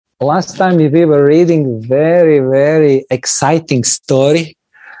last time we were reading very, very exciting story.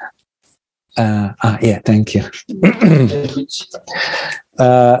 Yeah, thank you.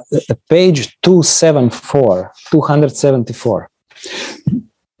 Page 274.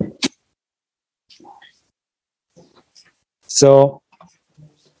 So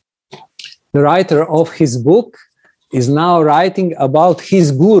the writer of his book is now writing about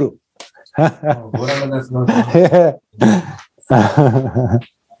his guru. Last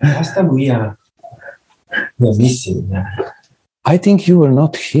time we are missing. I think you were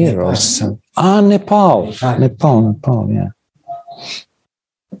not here or something. Nepal, yeah.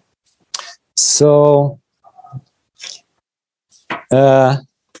 So,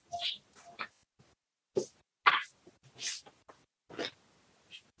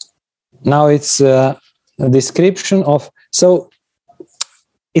 now it's a description of, so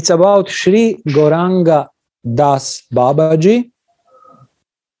it's about Sri Gauranga Das Babaji.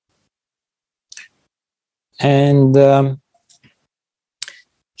 And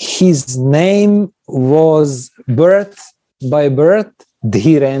his name was by birth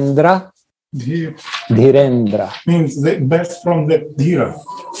Dhirendra. Dhirendra means the best from the dhira.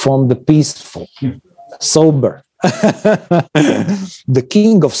 From the peaceful, sober. The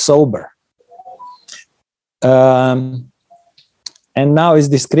king of sober. And now is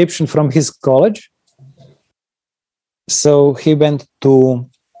description from his college. So he went to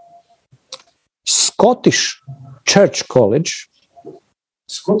Scottish Church College.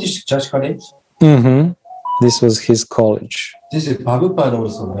 Scottish Church College? Mm-hmm. This was his college. This is Prabhupada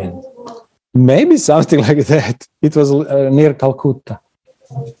also went. Maybe something like that. It was near Calcutta.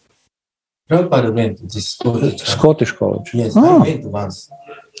 Prabhupada went to this Scottish College. Yes, I went once.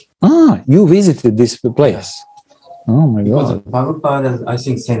 You visited this place. Oh my God. Because Prabhupada, I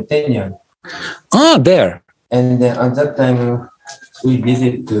think, centennial. There. And at that time, we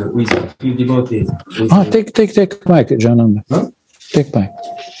visit with a few devotees. Take mic, Jananda. Huh? Take mic.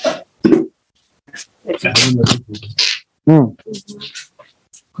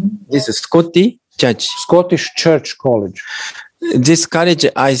 This is Scottish Church. Scottish Church College. This college,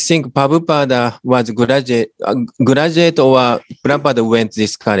 I think Prabhupada was graduate or Prabhupada went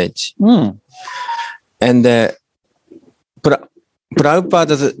this college. And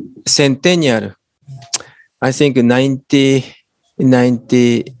Prabhupada's centennial, I think 90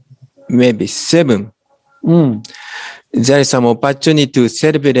 maybe 7. There is some opportunity to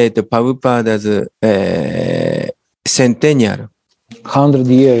celebrate Prabhupada's centennial. 100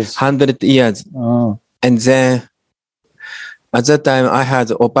 years. 100 years. Oh. And then at that time, I had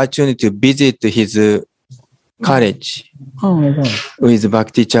the opportunity to visit his college with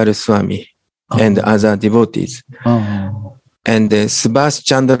Bhakti Charu Swami and other devotees. And Subhas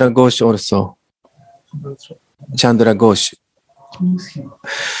Chandra Ghosh also. Chandra Ghosh.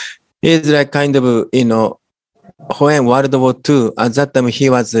 He is like kind of, when World War II, at that time he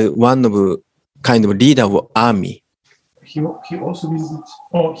was one of kind of leader of army. He also visited,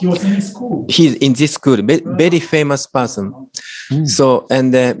 he was in his school. He's in this school, very famous person. So,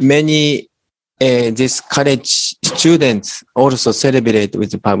 and many this college students also celebrate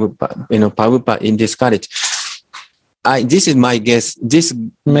with Prabhupada, Prabhupada in this college. This is my guess. This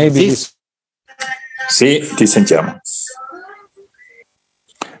maybe this. Sì, ti sentiamo.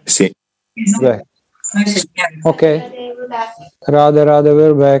 Sì. Okay. Radha,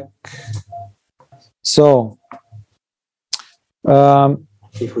 we're back. So,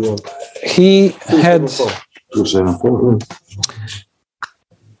 he had,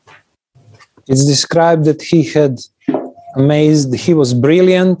 it's described that he had he was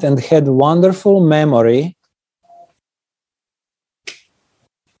brilliant and had wonderful memory.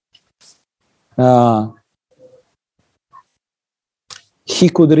 He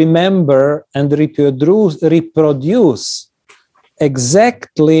could remember and reproduce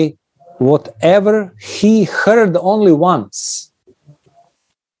exactly whatever he heard only once.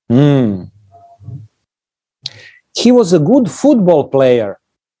 He was a good football player.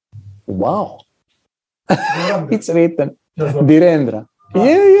 Wow. It's written. Dhirendra.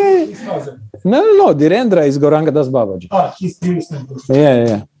 Yeah. No. Dhirendra is Gauranga Das Babaji. He's previous.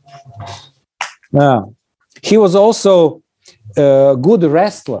 Yeah. He was also a good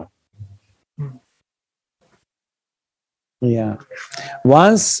wrestler. Yeah.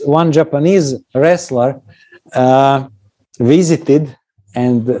 Once one Japanese wrestler visited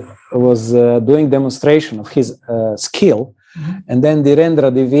and was doing demonstration of his skill, and then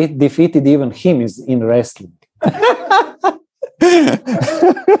Dhirendra defeated even him in wrestling.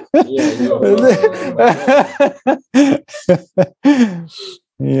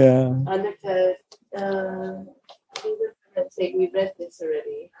 Yeah. Let's say we read this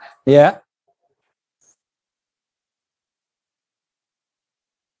already. Yeah.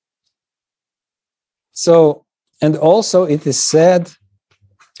 So, and also it is said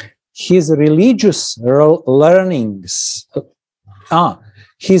his religious learnings,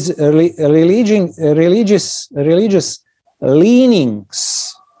 his religious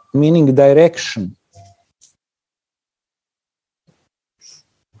leanings, meaning direction,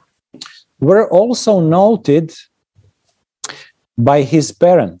 were also noted by his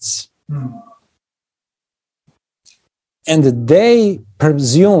parents. And they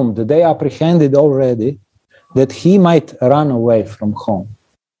presumed, they apprehended already that he might run away from home.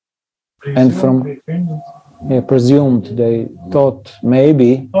 And presumed, they thought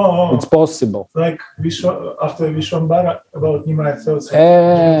maybe it's possible. Like after Vishwambara about Nimai thoughts.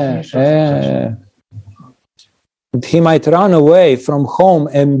 That he might run away from home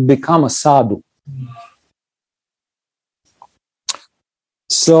and become a sadhu.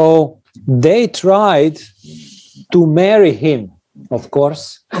 So they tried to marry him, of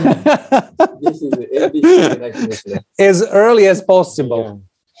course, as early as possible.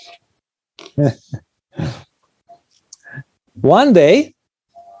 One day,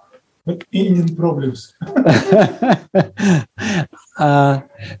 Indian problems.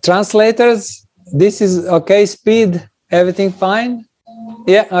 Translators, this is okay, speed, everything fine?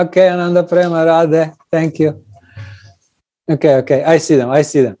 Yeah, okay, Ananda Prema Radha, thank you. Okay, I see them.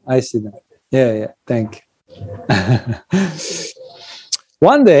 Yeah, thank you.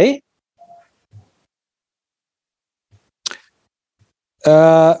 One day,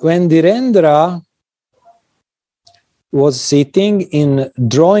 when Dhirendra was sitting in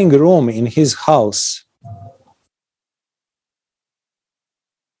drawing room in his house,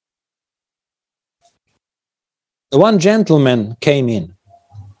 one gentleman came in,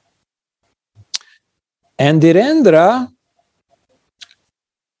 and Dhirendra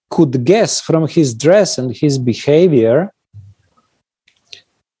could guess from his dress and his behavior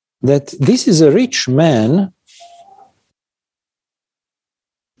that this is a rich man,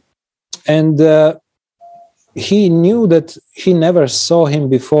 and he knew that he never saw him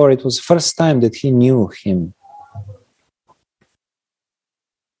before. It was the first time that he knew him.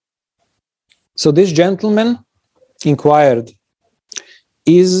 So this gentleman inquired,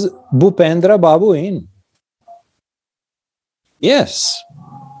 "Is Bhupendra Babu in?" "Yes,"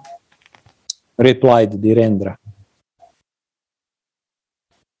 replied Dhirendra.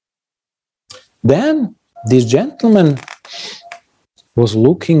 Then this gentleman was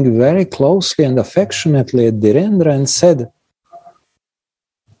looking very closely and affectionately at Dhirendra and said,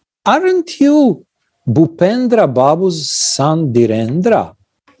 "Aren't you Bhupendra Babu's son Dhirendra?"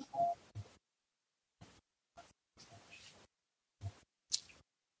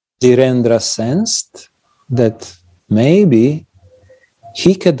 Dhirendra sensed that maybe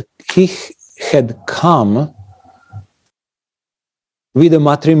he had come with a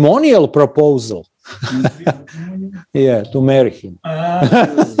matrimonial proposal. Yeah, to marry him.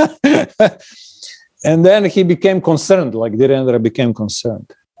 And then he became concerned, like Dhirendra became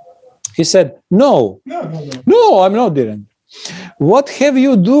concerned. He said, No, I'm not Dhirendra. What have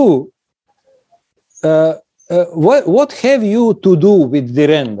you do? What have you to do with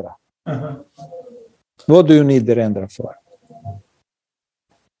Dhirendra? What do you need Dhirendra for?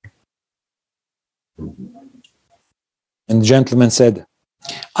 And the gentleman said,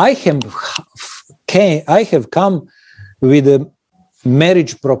 I have come with a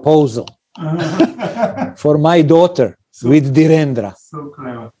marriage proposal for my daughter with Dhirendra. So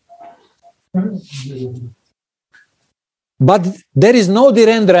clever. But there is no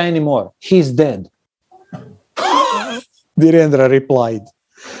Dhirendra anymore. He's dead. Dhirendra replied,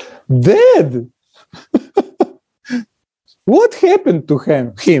 "Dead? What happened to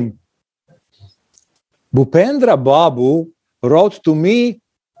him? Bhupendra Babu wrote to me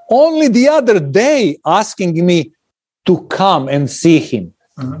only the other day asking me to come and see him.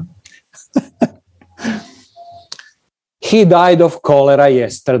 He died of cholera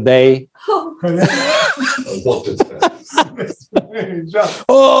yesterday."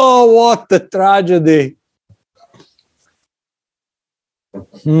 Oh, what a tragedy.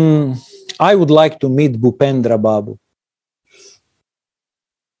 I would like to meet Bhupendra Babu.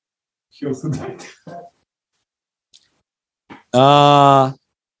 He also died.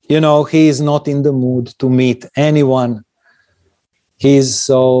 He is not in the mood to meet anyone. He is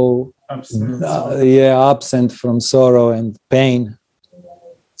so absent from sorrow and pain.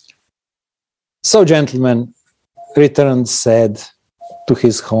 So gentleman returned sad to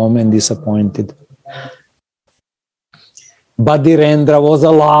his home and disappointed. But Dhirendra was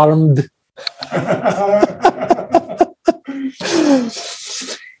alarmed.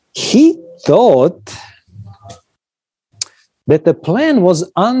 He thought that the plan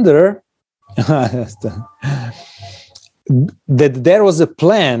was under, that there was a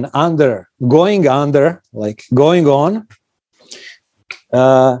plan going on,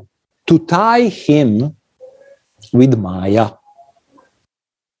 to tie him with Maya.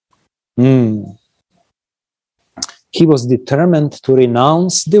 He was determined to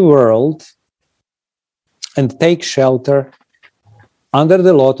renounce the world and take shelter under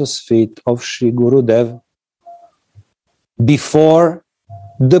the lotus feet of Sri Gurudev before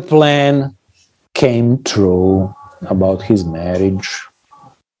the plan came true about his marriage.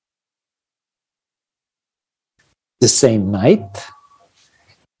 The same night,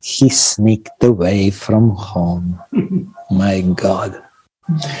 he sneaked away from home. My God.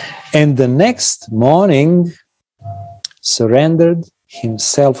 And the next morning, surrendered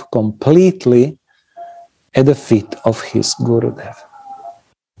himself completely at the feet of his Gurudev.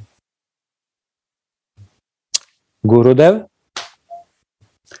 Gurudev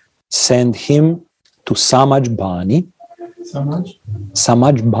sent him to Samajbani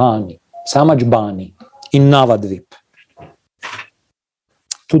in Navadvip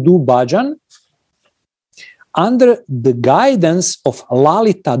to do bhajan under the guidance of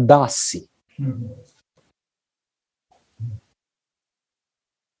Lalita Dasi.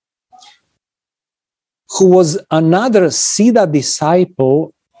 Who was another Siddha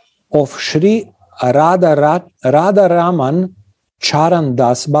disciple of Sri Radha Raman Charan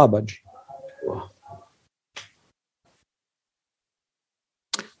Das Babaji.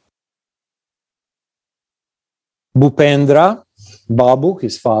 Bhupendra Babu,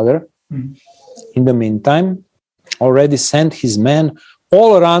 his father, in the meantime, already sent his men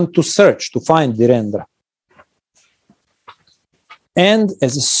all around to search, to find Dhirendra. And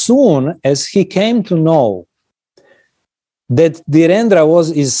as soon as he came to know that Dhirendra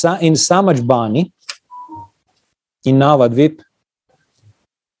was in Samajbani, in Navadvip,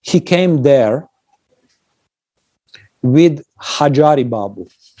 he came there with Hajari Babu,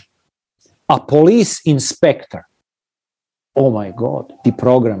 a police inspector. Oh my God,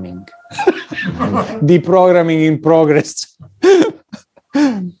 deprogramming. Deprogramming in progress.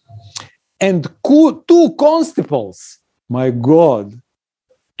 And two constables, my God,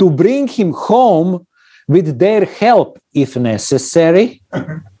 to bring him home with their help if necessary.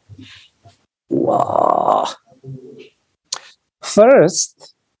 Wow.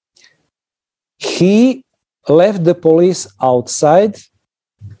 First, he left the police outside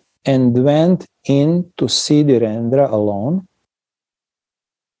and went in to see Dhirendra alone.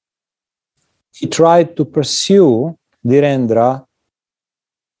 He tried to pursue Dhirendra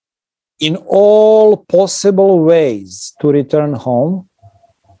in all possible ways to return home.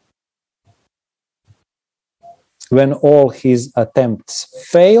 When all his attempts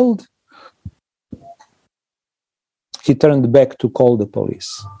failed, he turned back to call the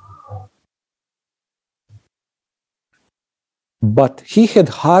police. But he had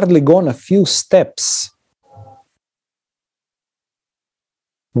hardly gone a few steps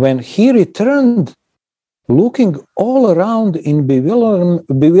when he returned, looking all around in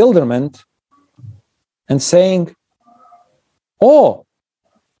bewilderment and saying, "Oh,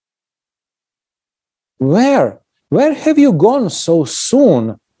 where have you gone so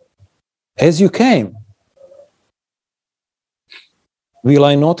soon as you came? Will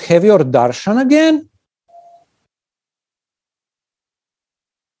I not have your darshan again?"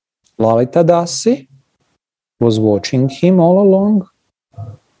 Lalita Dasi was watching him all along,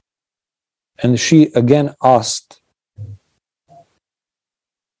 and she again asked,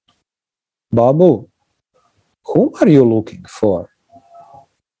 "Babu, whom are you looking for?"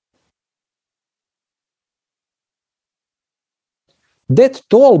 "That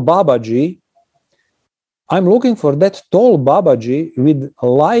tall Babaji, I'm looking for that tall Babaji with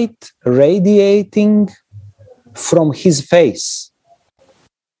light radiating from his face."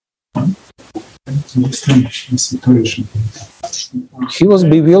 The situation. He was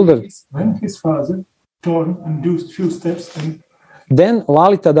bewildered. When his father turned and do a few steps, and Then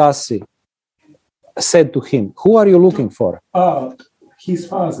Lalita Dasi said to him, "Who are you looking for?" his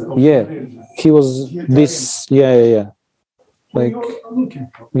father. Yeah, he was this. Yeah. Like, Who are you looking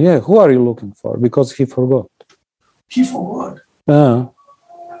for? yeah, who are you looking for? Because he forgot. He forgot.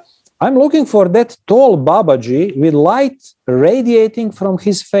 I'm looking for that tall Babaji with light radiating from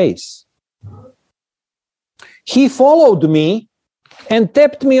his face. He followed me and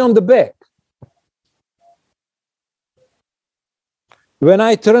tapped me on the back. When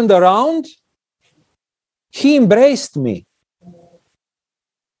I turned around, he embraced me.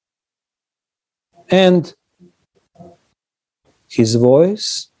 And His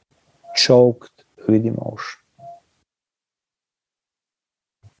voice choked with emotion.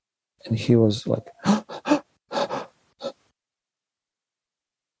 And he was like,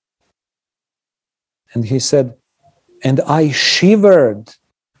 and he said, and I shivered,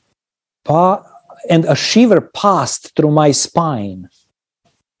 and a shiver passed through my spine.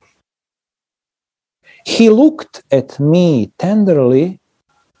 He looked at me tenderly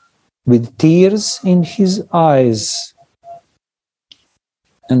with tears in his eyes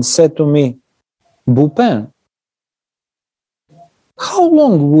and said to me, Bhupen, how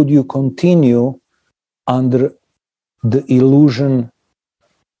long would you continue under the illusion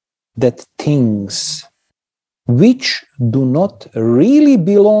that things which do not really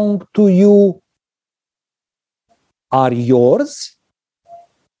belong to you are yours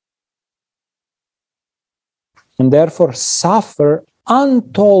and therefore suffer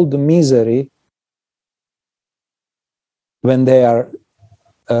untold misery when they are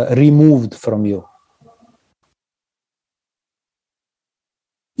removed from you?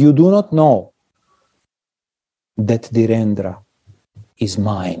 You do not know that Dhirendra is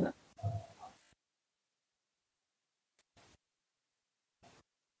mine.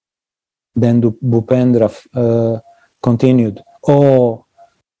 Then Bhupendra continued, oh,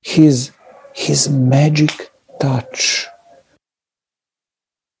 his magic touch.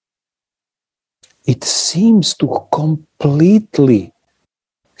 It seems to completely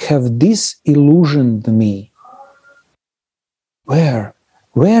have disillusioned me.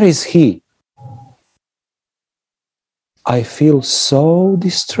 Where is he? I feel so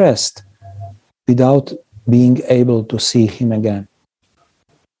distressed without being able to see him again.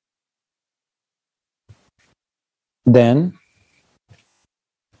 Then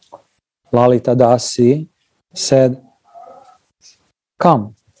Lalita Dasi said,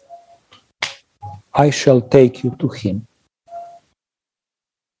 come, I shall take you to him.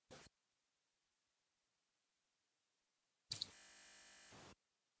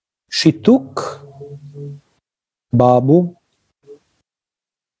 She took Babu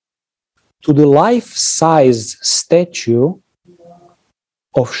to the life-size statue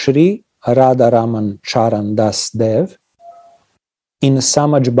of Sri Radharaman Charan Das Dev in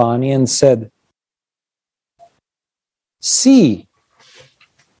Samajbani and said, see,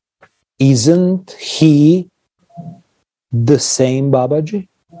 isn't he the same Babaji?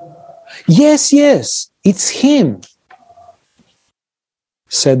 Yes, it's him,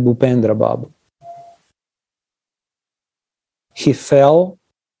 said Bhupendra Babu. He fell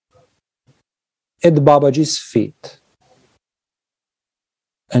at Babaji's feet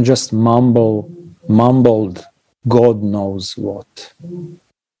and just mumbled God knows what,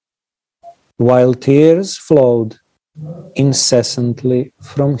 while tears flowed incessantly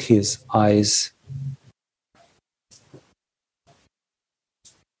from his eyes.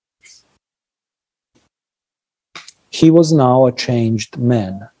 He was now a changed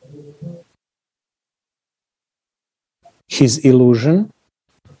man. His illusion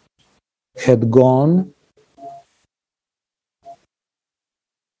had gone.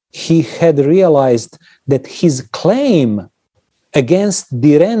 He had realized that his claim against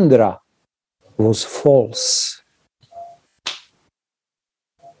Dhirendra was false.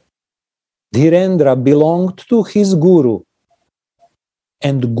 Dhirendra belonged to his guru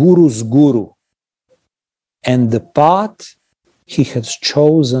and guru's guru, and the path he had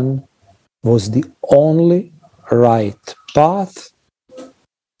chosen was the only right path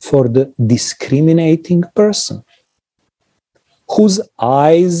for the discriminating person whose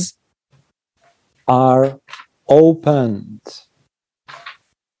eyes are opened.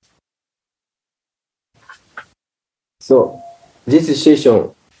 So, this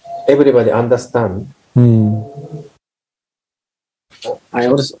situation, everybody understand. I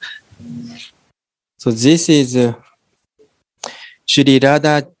also. So this is Shri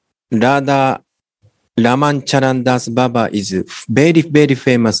Radha Raman Charan Das Baba is very, very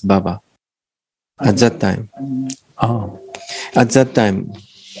famous Baba at that time. At that time,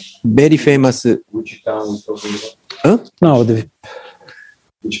 very famous. Which town are we talking about? No,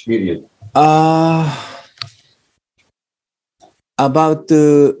 Which period? About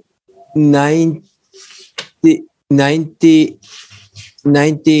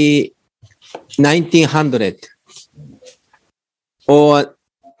 1900 or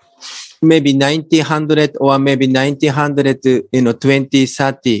maybe 1900 or maybe 1900,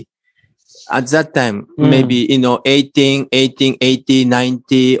 2030. At that time, maybe, 18, 80,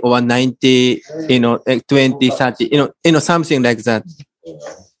 90 or 90, 20, 30, something like that.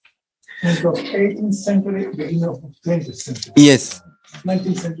 End of 18th century, beginning of 20th century. Yes.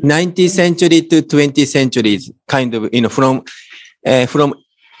 19th century. 19th century to 20th centuries, kind of, from from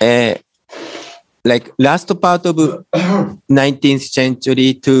like last part of 19th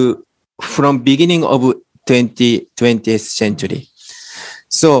century to from beginning of 20th century.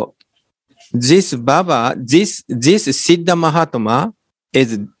 So this Baba, this Siddha Mahatma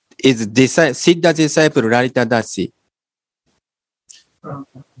is Siddha disciple Lalita Dasi.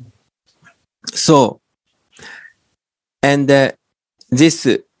 So, and this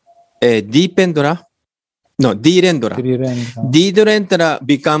Dhirendra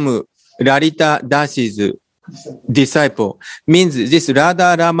become Lalita Dasi's disciple. Means this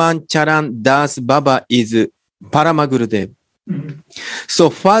Radha Raman Charan Das Baba is Paramagurudev. So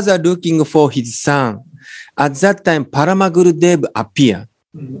father looking for his son. At that time, Paramagurudev appeared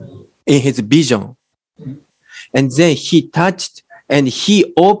in his vision. And then he touched and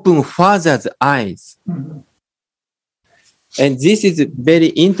he opened father's eyes. And this is very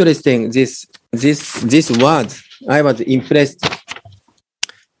interesting, this word. I was impressed.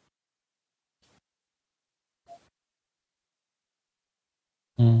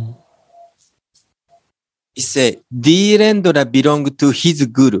 He said, Dhirendra belonged to his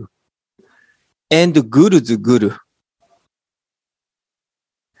guru and guru's guru.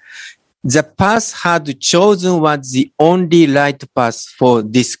 The path had chosen was the only right path for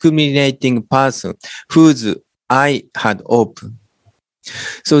discriminating person whose eye had opened.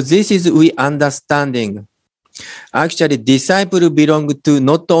 So this is we understanding. Actually, disciple belong to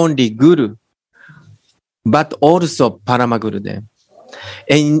not only guru, but also Paramagurudev.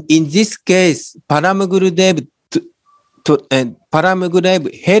 And in this case, Paramagurudev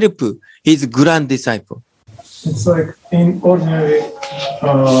help his grand disciple. It's like in ordinary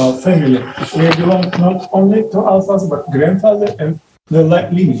family, we belong not only to our father, but grandfather and the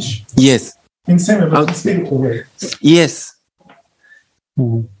lineage. Yes. In same way, but spiritual way. Yes.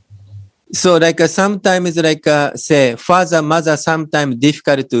 So like sometimes like say father, mother, sometimes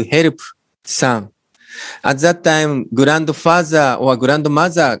difficult to help son. At that time, grandfather or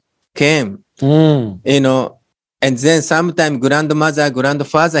grandmother came, you know, and then sometimes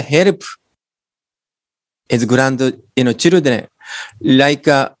grandfather help his children, like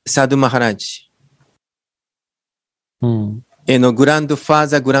Sadhu Maharaj.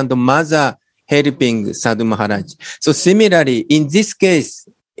 Grandfather, grandmother helping Sadhu Maharaj. So similarly, in this case,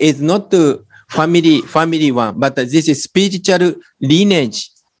 it's not family one, but this is spiritual lineage.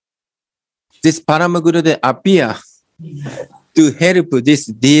 This Paramagurudev appear to help this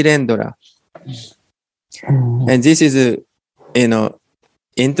Dhirendra. And this is,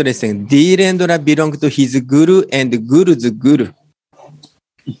 interesting. Dhirendra belongs to his guru and guru's guru.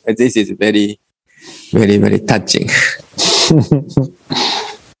 This is very, very, very touching.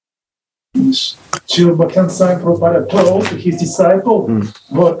 Srila Bhakti Sai Prabhupada told his disciple,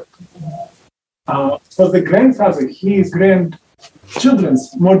 but for the grandfather, his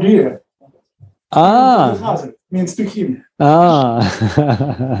grandchildren's more dear. Father means to him.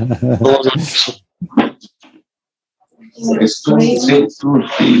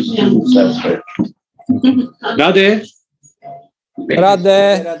 Radha.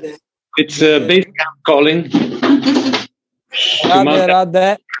 Radha. It's basic calling.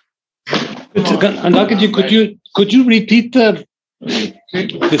 Radha. Nagaji, could you repeat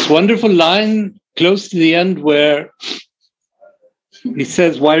this wonderful line close to the end where he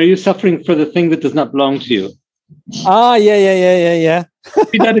says, "Why are you suffering for the thing that does not belong to you?" Yeah.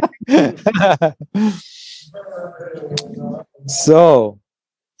 So,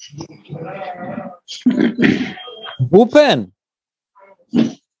 Bhupen,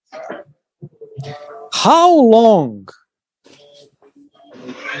 how long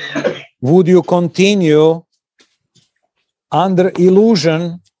would you continue under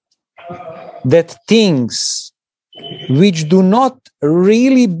illusion that things which do not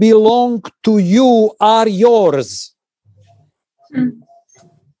really belong to you are yours?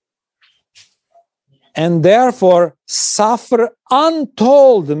 And therefore suffer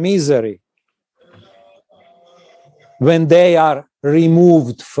untold misery when they are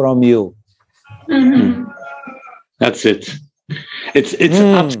removed from you. That's it. It's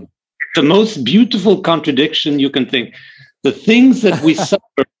the most beautiful contradiction you can think. The things that we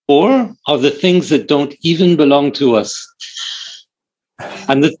suffer for are the things that don't even belong to us.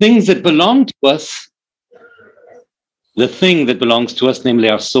 And the things that belong to us, the thing that belongs to us, namely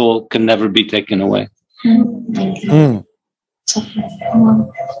our soul, can never be taken away.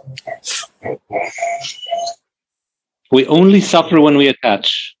 We only suffer when we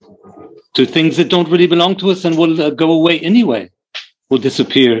attach to things that don't really belong to us and will go away anyway, will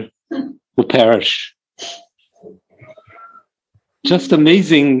disappear, will perish. Just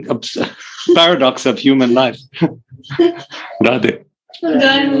amazing paradox of human life. Radhe.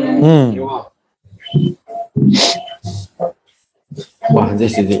 Wow,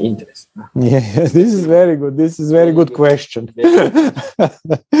 this is interesting. Yeah, this is very good. This is very good question.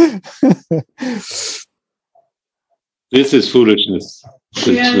 This is foolishness.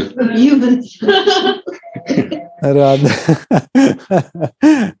 Radha.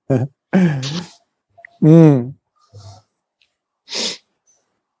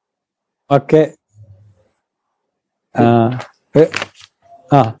 Okay.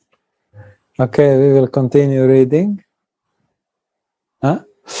 Okay, we will continue reading.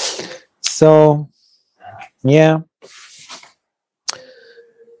 So, yeah.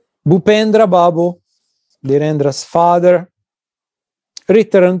 Bhupendra Babu, Dhirendra's father,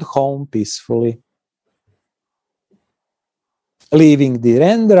 returned home peacefully, leaving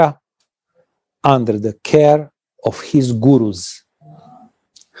Dhirendra under the care of his gurus.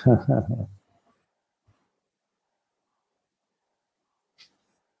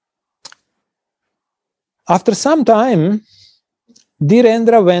 After some time,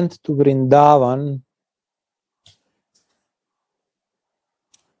 Dhirendra went to Vrindavan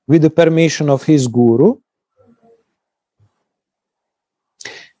with the permission of his guru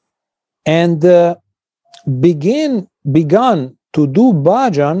and began to do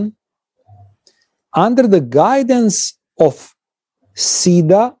bhajan under the guidance of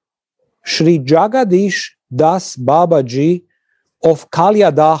Siddha Sri Jagadish Das Babaji of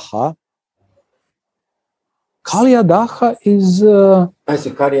Kalyadaha. Kalyadaha is... I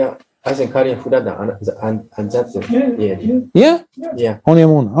think Karya Vraja, and that's it. Yeah? Yeah. On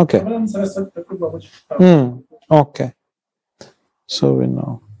Yamuna, okay. Okay. So we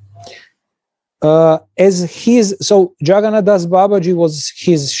know. So Jagannath Das Babaji was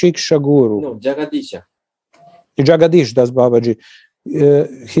his Shiksha Guru. No, Jagadisha. Jagadish Das Babaji,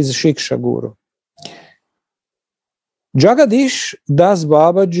 his Shiksha Guru. Jagadish Das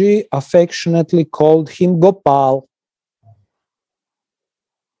Babaji affectionately called him Gopal.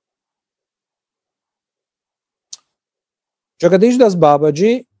 Jagadish Das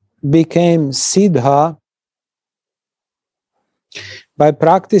Babaji became Siddha by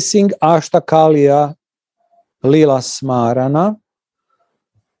practicing Ashtakalya Lila Smarana.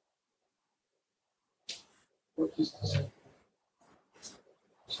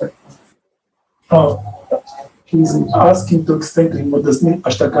 He's asking to explain to him what does mean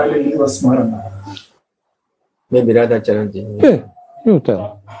Ashtakalya Lila Smarana. Maybe Radha Charanji. Yeah, you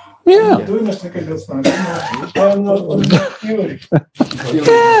tell. Yeah. Doing Ashtakalya Smarana.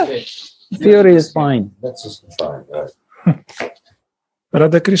 Yeah. Theory is fine. That's just fine.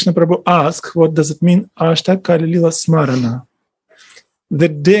 Radha Krishna Prabhu asked, what does it mean Ashtakalya Lila Smarana? The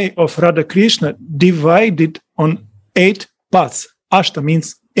day of Radha Krishna divided on 8 parts. Ashta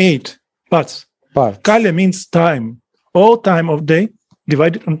means 8 parts. Kalya means time. All time of day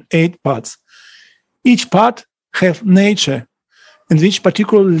divided on 8 parts. Each part have nature in which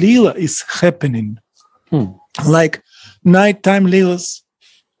particular lila is happening. Like nighttime lilas,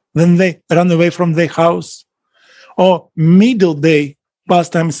 when they run away from their house, or middle day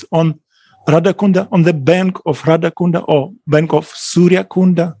pastimes on Radhakunda, on the bank of Radhakunda or bank of Surya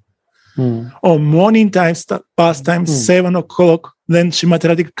Kunda, or morning times pastimes 7 o'clock. Then Srimati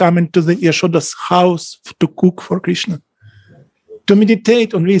Radhika come into the Yashoda's house to cook for Krishna. To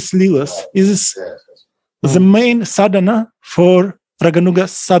meditate on these lilas is the main sadhana for Raganuga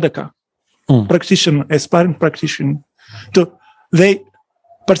sadhaka, practitioner, aspiring practitioner. So they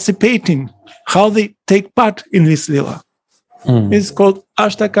participating, how they take part in this lila. It's called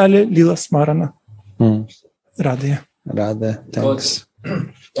Ashtakalya Lila Smarana. Radha. Radha, thanks.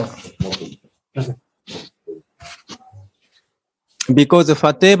 Because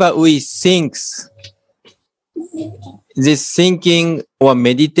whatever we think, this thinking or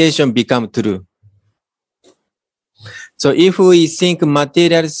meditation become true. So if we think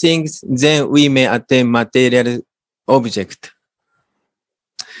material things, then we may attain material object.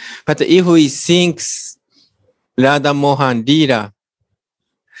 But if we think Radha Mohan Lila,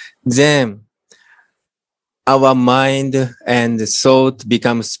 then our mind and thought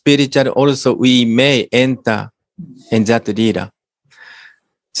become spiritual. Also, we may enter in that Lila.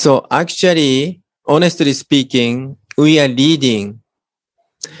 So actually, honestly speaking, we are reading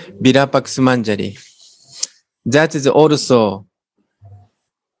Virupaksha. That is also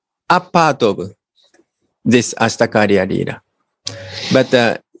a part of this Ashtakalya Lila.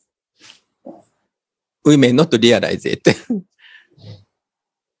 But we may not realize it.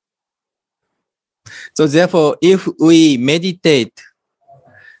 So therefore, if we meditate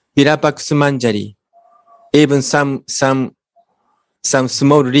Virupaksha, even some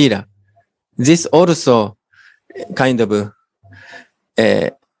small lila, this also kind of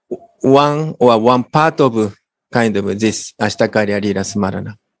one part of kind of this Ashtakarya Lila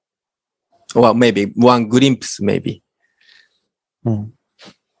Smarana. Or maybe one glimpse, maybe.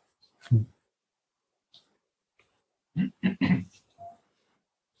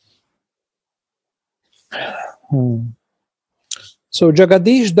 So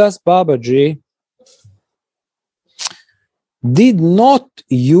Jagadish Das Babaji did not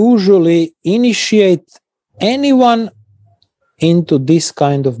usually initiate anyone into this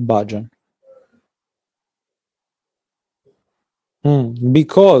kind of bhajan.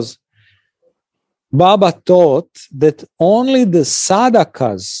 Because Baba taught that only the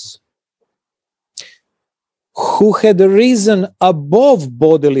sadhakas who had risen above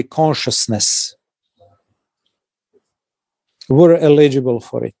bodily consciousness were eligible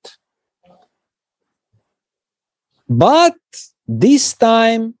for it. But this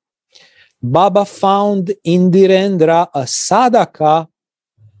time, Baba found in Dhirendra a sadhaka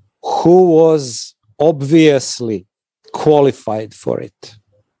who was obviously qualified for it.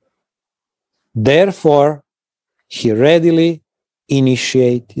 Therefore, he readily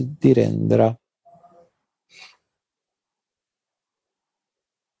initiated Dhirendra.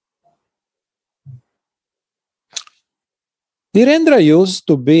 Dhirendra used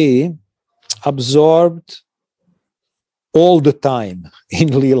to be absorbed all the time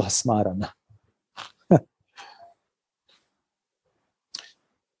in Lila Smarana.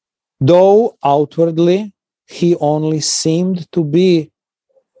 Though outwardly he only seemed to be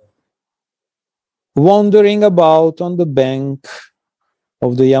wandering about on the bank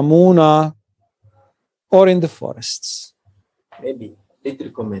of the Yamuna or in the forests. Maybe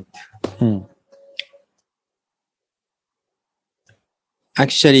little comment.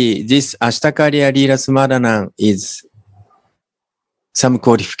 Actually, this Ashtakarya Lila Smarana is some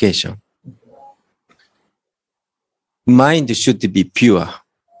qualification. Mind should be pure.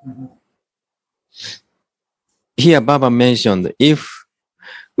 Here Baba mentioned if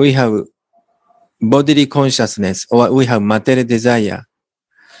we have bodily consciousness or we have material desire,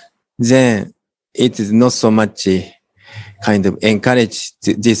 then it is not so much kind of encourage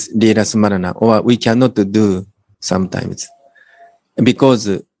this Lila Smarana, or we cannot do sometimes. Because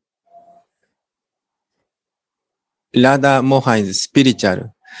Radha Moha is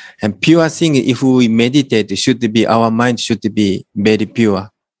spiritual and pure thing, if we meditate, should be, our mind should be very pure.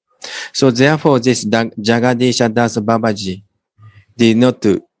 So therefore, this Jagadisha Das Babaji did not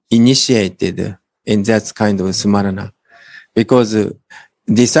initiated in that kind of smarana, because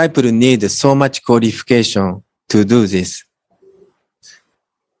disciple need so much qualification to do this.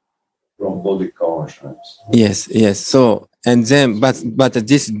 From body consciousness. Yes. So, and then, but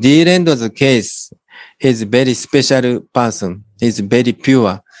this Dhirendra's case, he's a very special person. He's very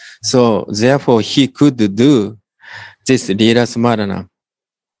pure. So therefore, he could do this Lila Smarana.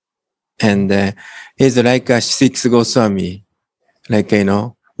 And he's like a sixth Goswami, like,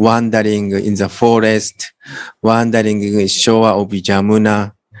 wandering in the forest, wandering in the shore of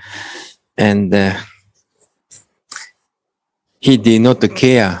Jamuna. And he did not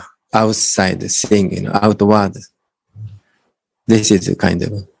care outside thing, outward. This is a kind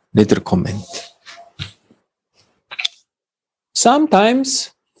of little comment.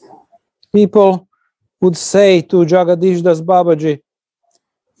 Sometimes people would say to Jagadish Das Babaji,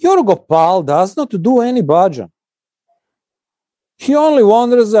 your Gopal does not do any bhajan. He only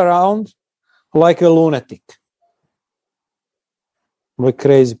wanders around like a lunatic, like a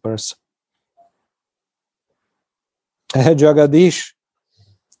crazy person. Jagadish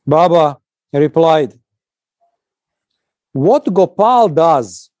Baba replied, what Gopal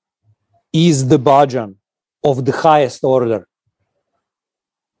does is the bhajan of the highest order.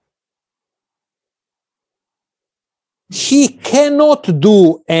 He cannot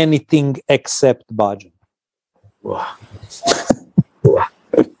do anything except bhajan. Wow.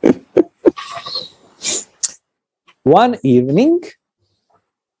 One evening,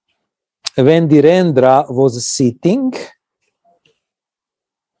 when Dhirendra was sitting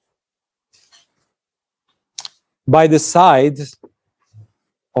by the side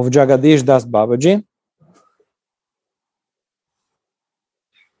of Jagadish Das Babaji,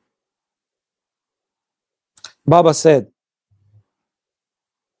 Baba said,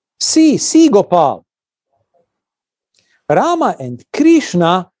 see Gopal, Rama and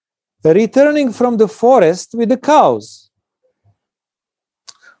Krishna returning from the forest with the cows.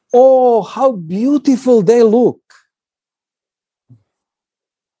 Oh, how beautiful they look.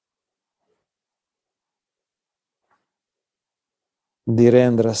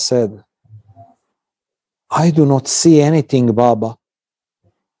 Dhirendra said, I do not see anything, Baba.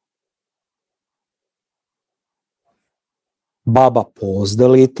 Baba paused a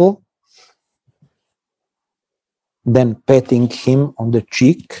little, then patting him on the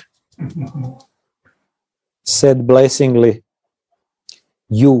cheek, said blessingly,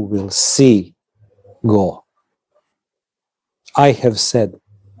 "You will see, go." I have said,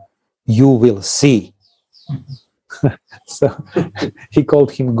 "You will see." So he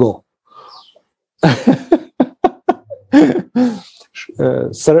called him Go.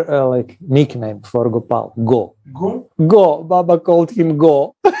 Like nickname for Gopal, Go. Go. Go. Baba called him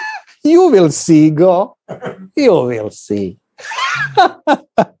Go. You will see, Go. You will see.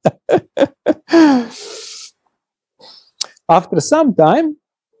 After some time,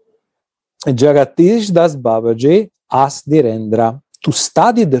 Jagadish Das Babaji asked Dhirendra to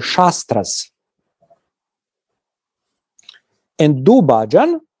study the Shastras and do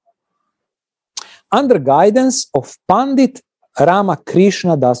bhajan under guidance of Pandit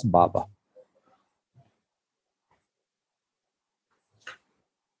Ramakrishna Das Baba.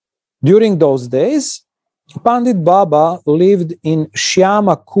 During those days, Pandit Baba lived in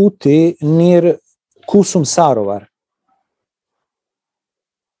Shyama Kuti near Kusum Sarovar.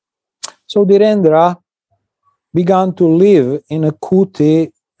 So Dhirendra began to live in a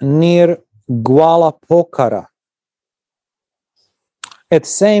kuti near Gwala Pokhara, at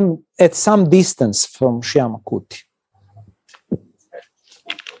some distance from Shyama Kuti.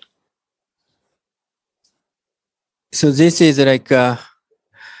 So this is like, I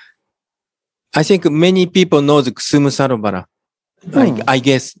think many people know the Kusum Sarovara. I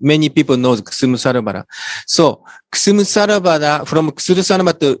guess many people know the Kusum Sarovara. So Kusum Sarovara, from Kusum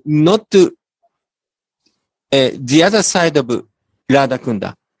Sarovara to not to the other side of Radha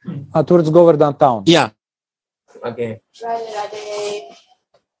Kunda. Towards Govardhan town. Yeah. Okay.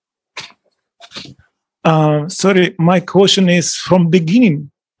 Sorry, my question is from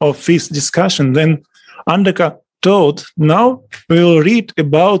beginning of this discussion. Then Andaka told, now we will read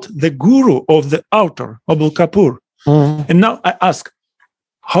about the guru of the author, Abul Kapoor. And now I ask,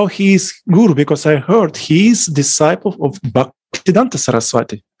 how he is guru? Because I heard he is disciple of Bhaktivedanta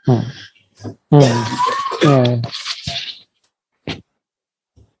Saraswati.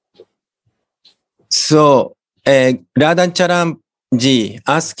 So Radhancharan ji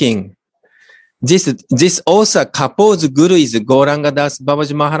asking, this also Kapoor's guru is Gauranga Das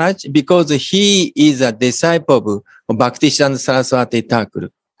Babaji Maharaj because he is a disciple of Bhaktivedanta Saraswati Thakur.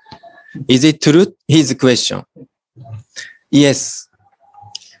 Is it true? His question. Yes.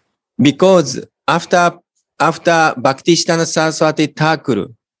 Because after Bhaktivedanta Saraswati Thakur,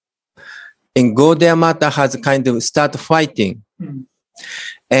 and Gaudiya Mata has kind of start fighting.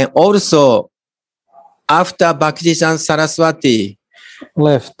 And also, after Bhaktivedanta Saraswati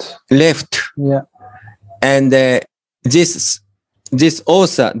left. Yeah. And this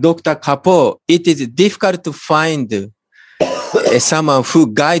author, Dr. Kapoor, it is difficult to find someone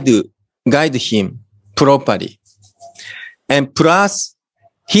who guide him properly. And plus,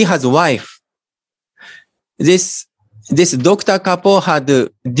 he has a wife. This Dr. Kapoor had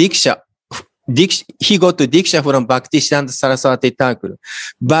Diksha. He got Diksha from Bhaktivedanta Saraswati Thakur.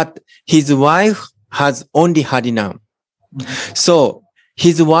 But his wife has only Harinam. So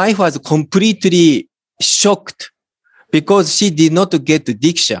his wife was completely shocked because she did not get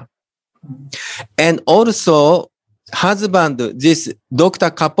Diksha. And also, husband, this Dr.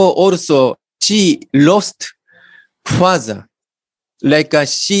 Kapoor also, she lost father.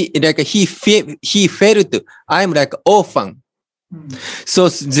 He felt, I'm like orphan. So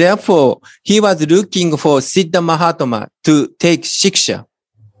therefore, he was looking for Siddha Mahatma to take Shiksha,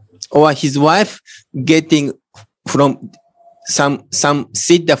 or his wife getting from some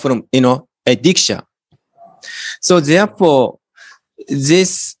Siddha from, a Diksha. So therefore,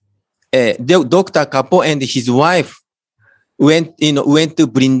 this Dr. Kapoor and his wife went to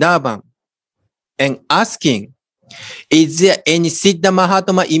Vrindavan and asking, is there any Siddha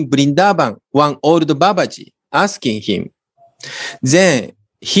Mahatma in Vrindavan? One old Babaji asking him. Then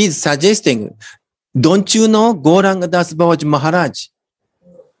he's suggesting, don't you know Gauranga Das Babaji Maharaj?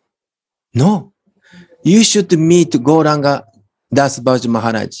 No, you should meet Gauranga Das Babaji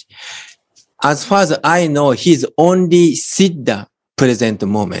Maharaj. As far as I know, he's only Siddha present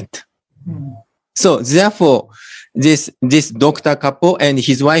moment. So therefore, this Dr. Kapoor and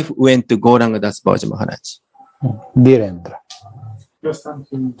his wife went to Gauranga Das Babaji Maharaj. Dhirendra.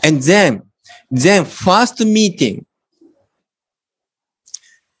 And then first meeting,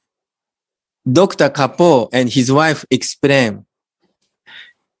 Dr. Kapoor and his wife explained,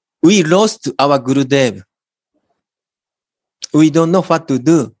 we lost our Gurudev. We don't know what to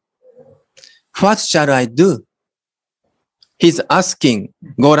do. What shall I do? He's asking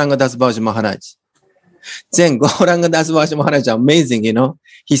Gauranga Das Babaji Maharaj. Then Gauranga Das Maharaj, amazing, you know.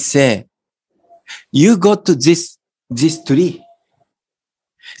 He said, you go to this tree.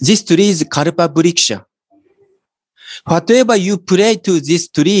 This tree is Kalpa Vriksha. Whatever you pray to this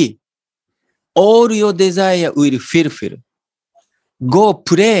tree, all your desire will fulfill. Go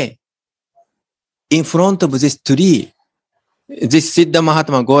pray in front of this tree. This Siddha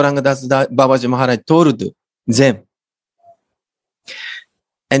Mahatma Gauranga Das Babaji Maharaj told them.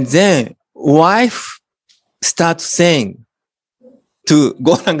 And then wife starts saying to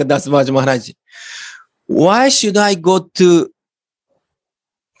Gauranga Das Babaji Maharaj, why should I go to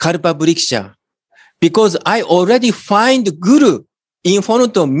Kalpa Vriksha? Because I already find Guru in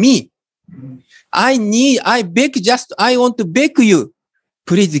front of me. I want to beg you.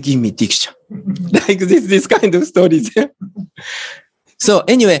 Please give me Diksha. Like this kind of stories. So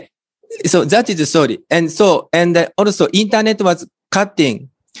anyway, so that is the story. And also internet was cutting.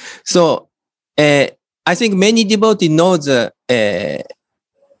 So, I think many devotees know the,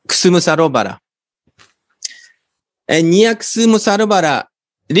 Ksum Sarovara. And near Ksum Sarovara,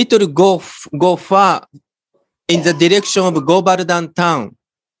 little go far in the direction of Govardhan town.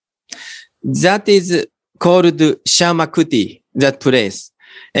 That is called Shamakuti, that place.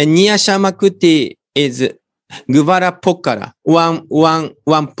 And near Shamakuti is Guvara Pokhara, one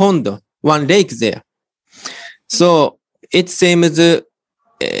pond, one lake there. So it seems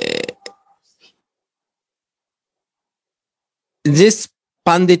this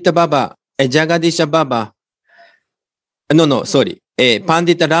Pandita Baba, Jagadisha Baba,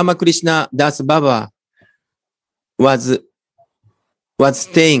 Pandita Ramakrishna Das Baba was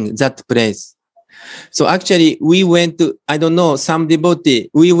staying that place. So actually we went to, I don't know, some devotee,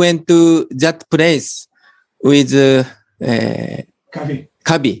 we went to that place with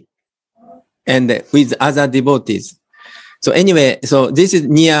Kabi and with other devotees. So anyway, so this is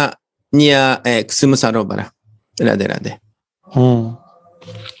near Ksum Sarovara. Radhe Radhe.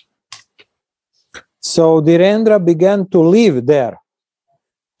 So Dhirendra began to live there,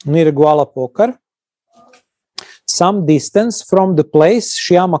 near Gwalapokar, some distance from the place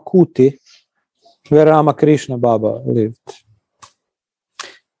Shyamakuti, where Ramakrishna Baba lived.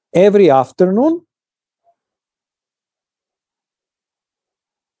 Every afternoon,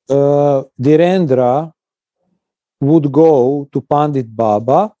 Dhirendra would go to Pandit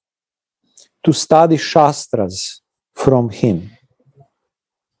Baba to study Shastras from him.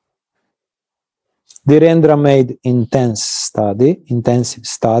 Dhirendra made intensive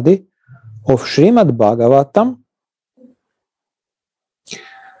study of Srimad Bhagavatam,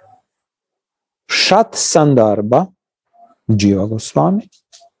 Shat Sandarbha, Jiva Goswami,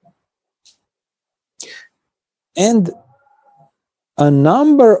 and a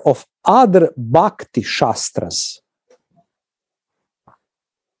number of other Bhakti Shastras.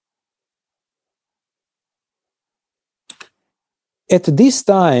 At this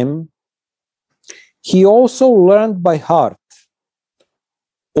time, he also learned by heart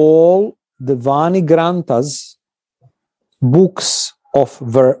all the Vani Granthas, books of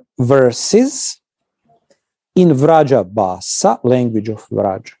verses in Vraja Bhasa, language of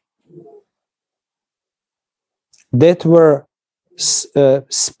Vraja, that were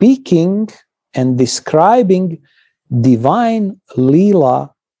speaking and describing divine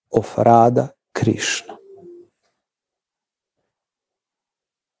Leela of Radha Krishna.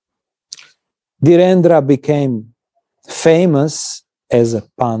 Dhirendra became famous as a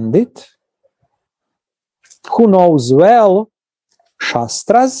Pandit who knows well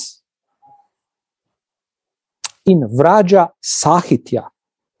Shastras in Vraja Sahitya,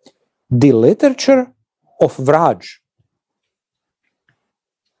 the literature of Vraj.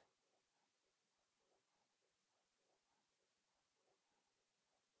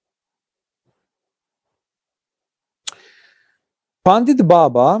 Pandit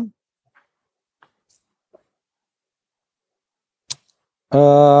Baba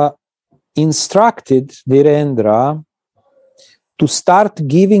instructed Dhirendra to start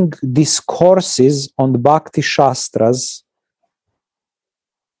giving discourses on the Bhakti Shastras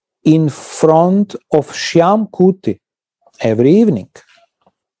in front of Shyam Kuti every evening.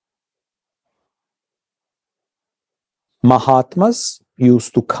 Mahatmas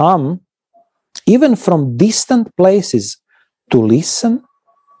used to come even from distant places to listen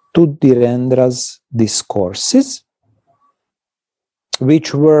to Dhirendra's discourses,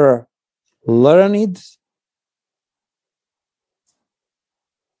 which were learned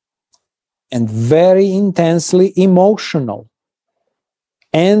and very intensely emotional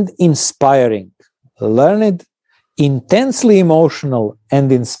and inspiring. Learned, intensely emotional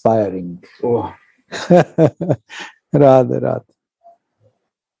and inspiring. Oh. Radha, Radha.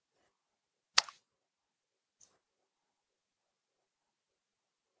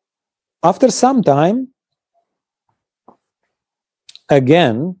 After some time,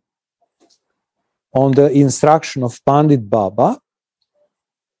 again, on the instruction of Pandit Baba,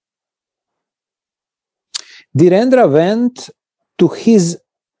 Dhirendra went to his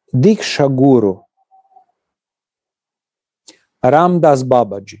Diksha Guru, Ramdas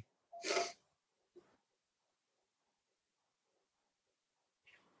Babaji.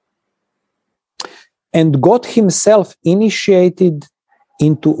 And got himself initiated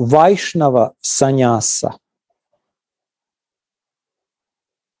into Vaishnava sannyasa.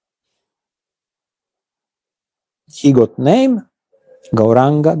 He got name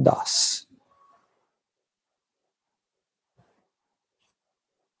Gauranga Das.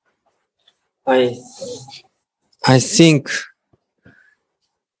 I think,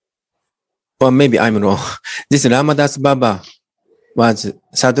 or maybe I'm wrong. This Ramadas Baba was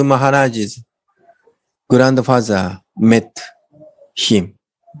Sadhu Maharaj's grandfather met him.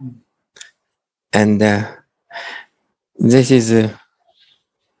 And this is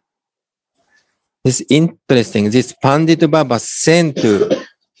interesting. This Pandit Baba sent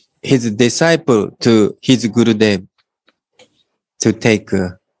his disciple to his Gurudev to take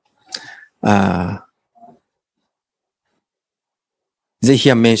they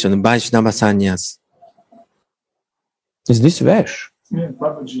here mentioned Vaishnava sannyas. Is this Vesh? Yeah,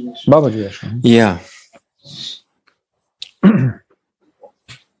 Babaji. Babaji Vesh. Yeah.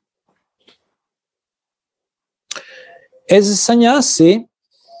 As a sannyasi,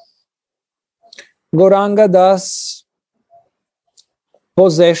 Gauranga Das'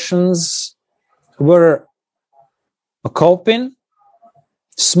 possessions were a kopin,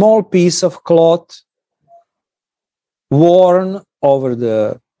 small piece of cloth worn over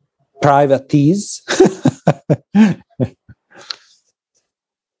the private ease,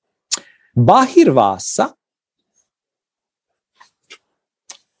 Bahirvasa,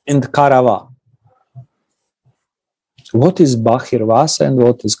 and Karava. What is Bahirvasa and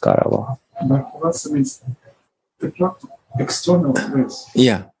what is Karava? Bahirvasa means the external dress.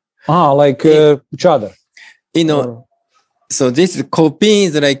 Yeah. Like chadar. You know, so this kopin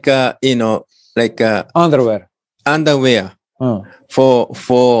is like, like Underwear. underwear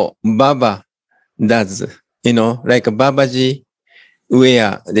for Baba does, like Babaji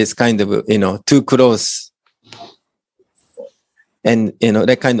wear this kind of, two clothes and,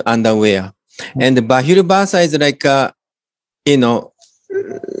 that kind of underwear. And the Bahirvasa is like,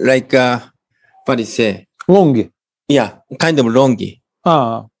 like, what do you say? Lungi. Yeah, kind of longi.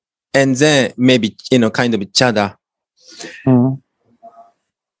 And then maybe, kind of chadar.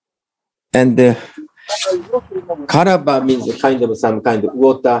 And karaba means kind of some kind of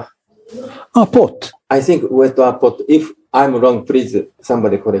water. Pot. I think water pot. If I'm wrong, please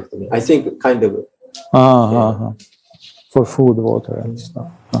somebody correct me. I think kind of. For food, water and stuff.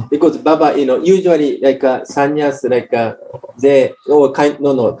 Because Baba, usually like sannyas, like they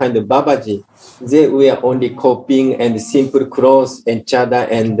kind of Babaji, they wear only kopin and simple clothes and chadar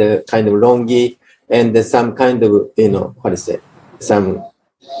and kind of longi and some kind of what do you say, some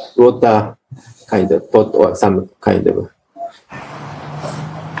water kind of pot or some kind of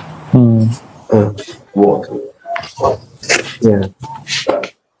water. Yeah.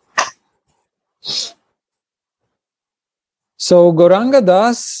 So Gauranga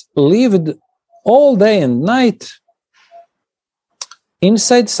Das lived all day and night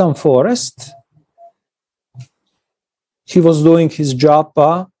inside some forest. He was doing his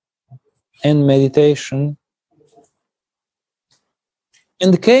japa and meditation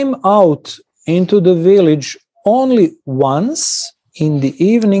and came out into the village only once in the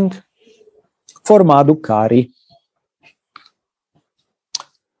evening for Madhukari.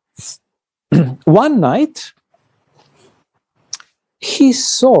 One night, he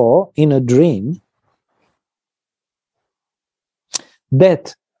saw in a dream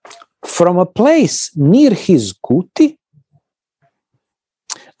that from a place near his kuti,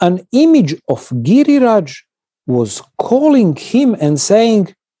 an image of Giriraj was calling him and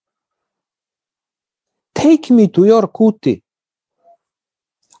saying, "Take me to your kuti.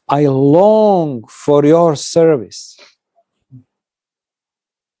 I long for your service."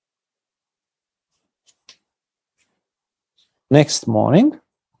 Next morning,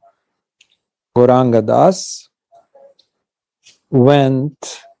 Gauranga Das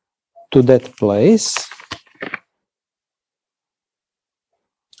went to that place.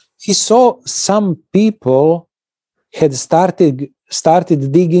 He saw some people had started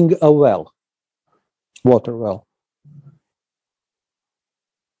digging a well, water well.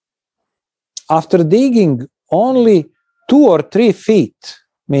 After digging only 2 or 3 feet,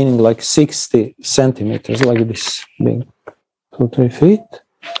 meaning like 60 centimeters, like this, being 2 or 3 feet,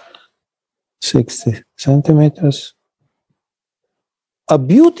 60 centimeters. A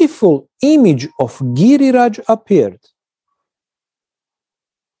beautiful image of Giriraj appeared.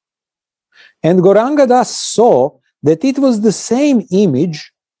 And Gauranga Das saw that it was the same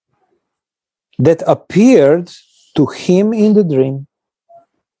image that appeared to him in the dream.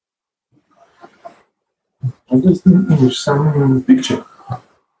 What is the image? Some picture.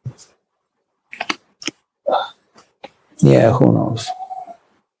 Yeah, who knows?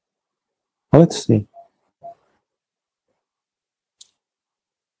 Let's see.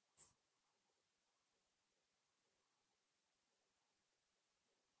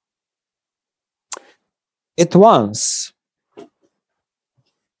 At once,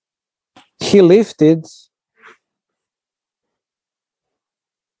 he lifted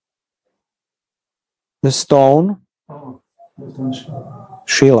the stone, Oh, that one.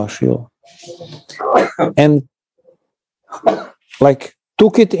 Shila, and like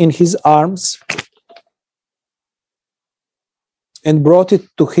took it in his arms and brought it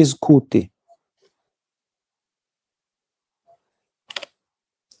to his kuti.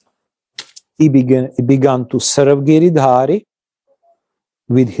 He began to serve Giridhari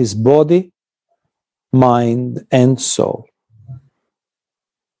with his body, mind, and soul.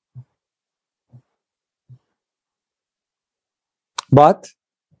 But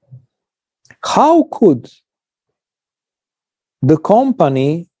how could the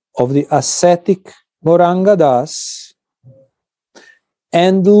company of the ascetic Gauranga Das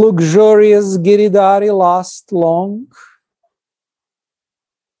and luxurious Giridhari last long?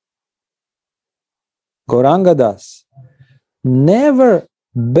 Gauranga Das never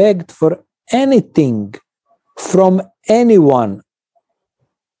begged for anything from anyone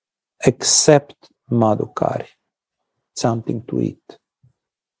except Madhukari, something to eat.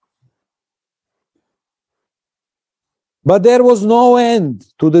 But there was no end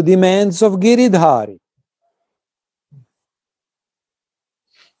to the demands of Giridhari.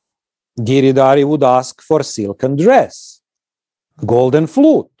 Giridhari would ask for silken dress, golden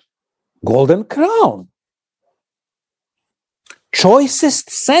flute, golden crown, choicest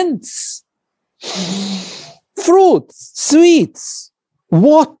scents, fruits, sweets,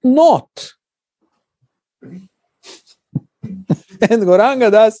 what not. And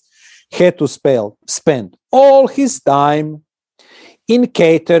Gauranga Das had to spend all his time in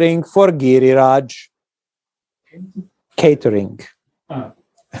catering for Giriraj. Catering.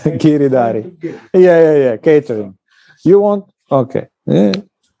 Giridhari. Yeah, catering. You want? Okay. Yeah.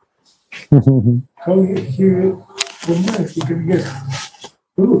 How he can get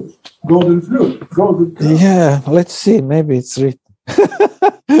fruit, golden fruit, golden crown. Yeah, let's see. Maybe it's written.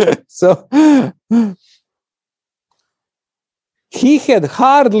 So he had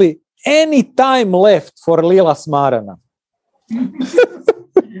hardly any time left for Lila Smarana.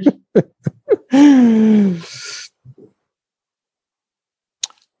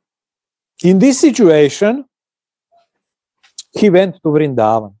 In this situation, he went to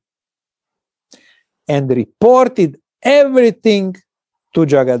Vrindavan and reported everything to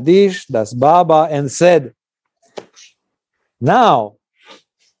Jagadish Das Baba and said, now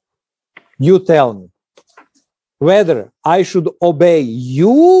you tell me whether I should obey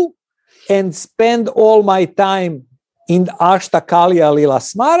you and spend all my time in Ashtakalya Lila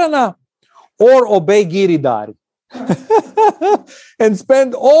Smarana or obey Giridhari and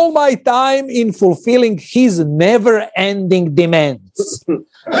spend all my time in fulfilling his never-ending demands.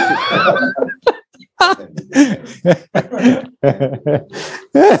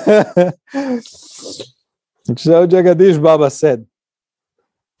 So Jagadish Baba said,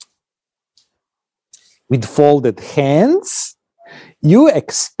 with folded hands, you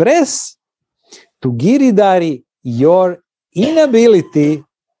express to Giridhari your inability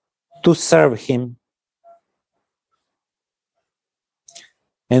to serve him.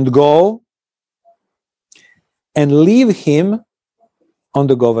 And go and leave him on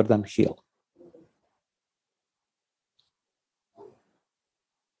the Govardhan hill.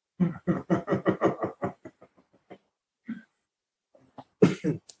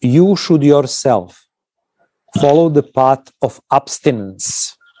 You should yourself follow the path of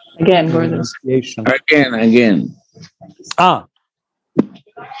abstinence. Again, Gordon. Again.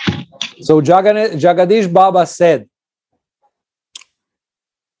 So Jagadish Baba said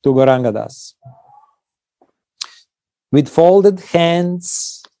to Gauranga Das, with folded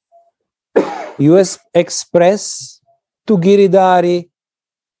hands, you express to Giridhari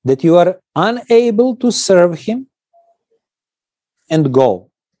that you are unable to serve him, and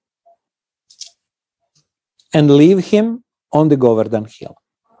go and leave him on the Govardhan hill.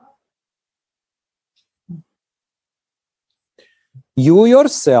 You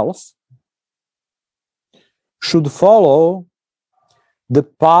yourself should follow the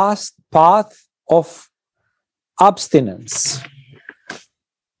path of abstinence,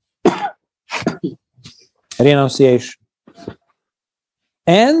 renunciation,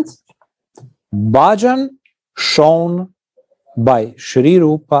 and bhajan shown by Sri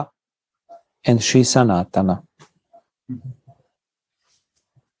Rupa and Sri Sanatana.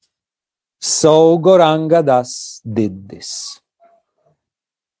 So Gauranga Das did this.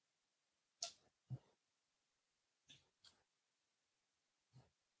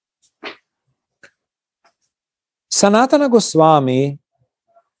 Sanatana Goswami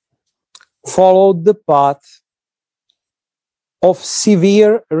followed the path of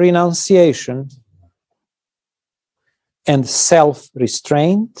severe renunciation and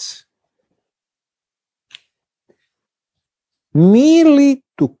self-restraint, merely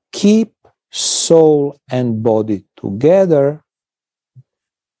to keep soul and body together.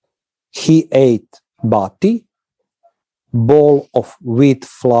 He ate bhati, bowl of wheat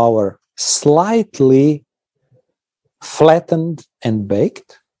flour slightly flattened and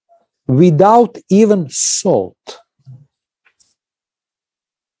baked, without even salt,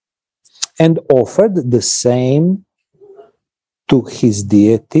 and offered the same to his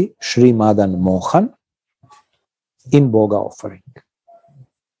deity, Sri Madan Mohan, in Bhoga offering.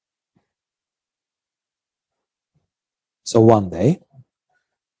 So one day,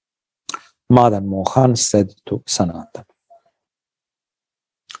 Madan Mohan said to Sanatana,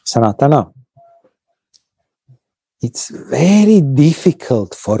 Sanatana, it's very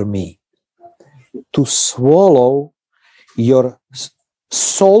difficult for me to swallow your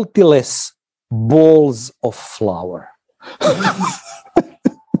saltless balls of flour.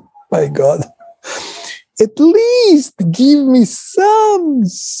 My God. At least give me some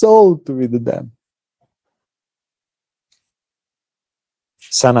salt with them.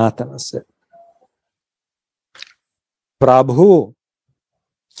 Sanatana said, Prabhu,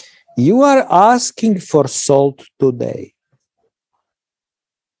 you are asking for salt today.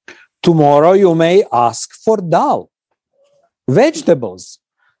 Tomorrow you may ask for dal, vegetables,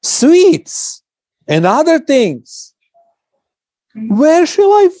 sweets, and other things. Where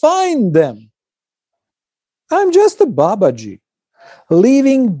shall I find them? I'm just a Babaji,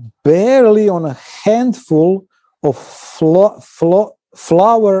 living barely on a handful of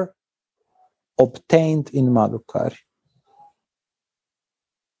flour obtained in Madhukari.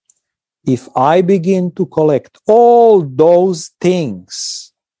 If I begin to collect all those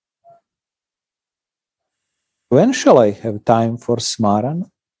things, when shall I have time for smarana?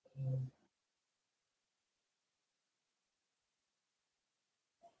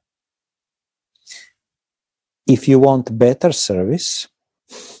 If you want better service,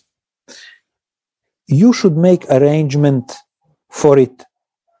 you should make arrangement for it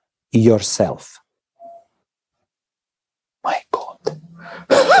yourself. My God.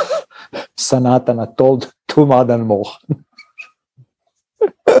 Sanatana told to Madan Mohan.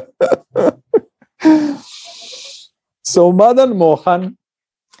 So Madan Mohan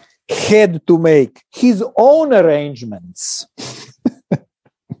had to make his own arrangements.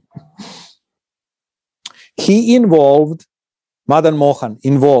 Madan Mohan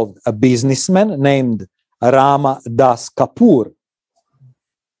involved a businessman named Rama Das Kapoor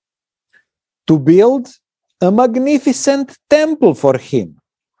to build a magnificent temple for him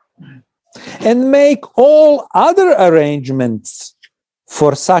and make all other arrangements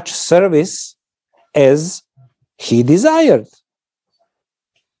for such service as he desired.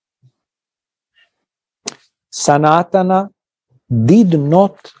 Sanatana did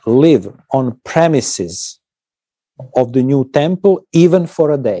not live on premises of the new temple even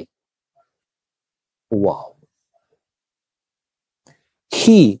for a day. Wow.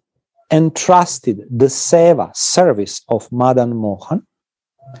 He entrusted the seva service of Madan Mohan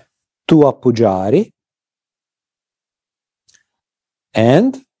to a pujari,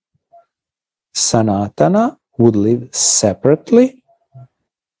 and Sanatana would live separately,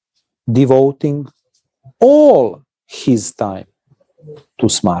 devoting all his time to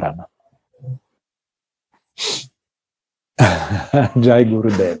smarana. Jai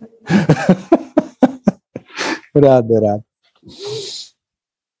Gurudev. Radha Radha.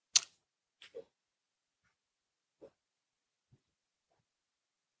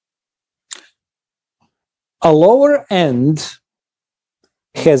 A lower end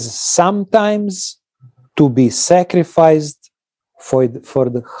has sometimes to be sacrificed for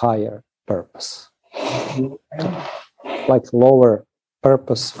the higher purpose. Like lower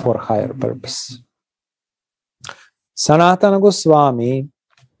purpose for higher purpose. Sanatana Goswami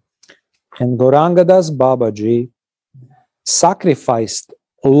and Gauranga Das Babaji sacrificed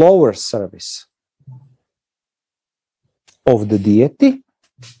lower service of the deity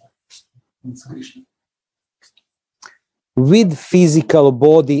with physical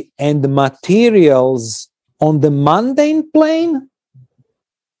body and materials on the mundane plane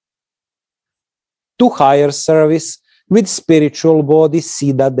to higher service with spiritual body,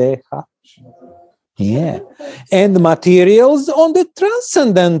 Siddha Deha. Yeah. And materials on the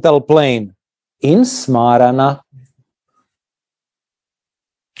transcendental plane in Smarana.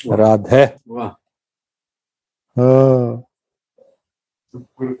 Radha. Wow. Oh.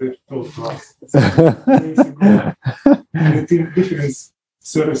 Gurudev told to us days ago. The difference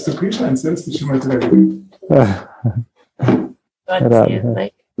service to Krishna and service to Srimati Radha.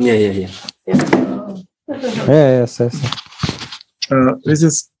 Yeah. Yes. This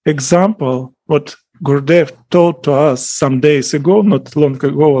is example what Gurudev told to us some days ago, not long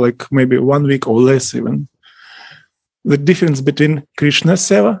ago, like maybe 1 week or less even. The difference between Krishna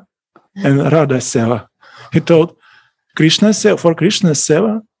Seva and Radha Seva. He told Krishna Seva, for Krishna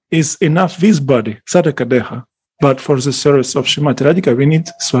Seva is enough this body, Sadhaka Deha. But for the service of Srimati Radhika, we need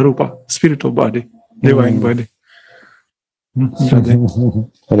Swarupa, spiritual body, divine body.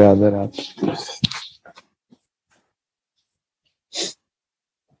 Radha.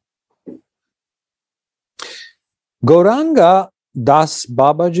 Gauranga Das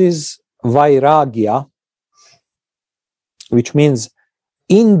Babaji's Vairagya, which means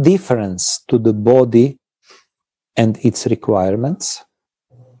indifference to the body and its requirements,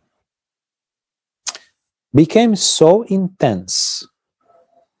 became so intense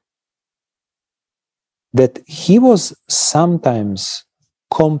that he was sometimes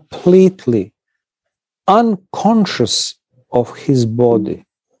completely unconscious of his body.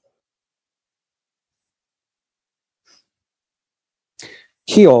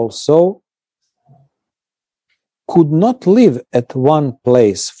 He also could not live at one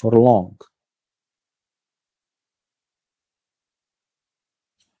place for long.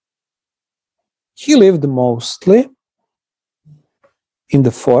 He lived mostly in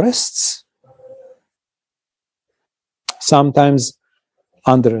the forests, sometimes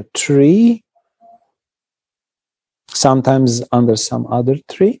under a tree, sometimes under some other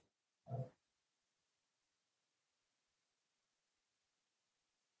tree.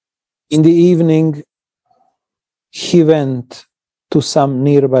 In the evening, he went to some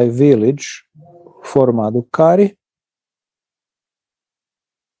nearby village for Madhukari.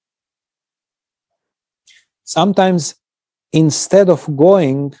 Sometimes, instead of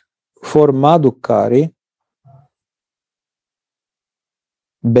going for Madhukari,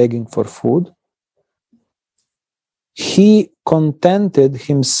 begging for food, he contented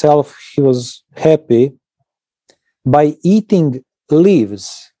himself, he was happy, by eating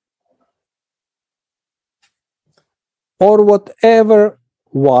leaves or whatever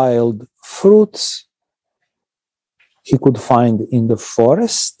wild fruits he could find in the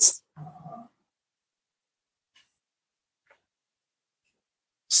forests.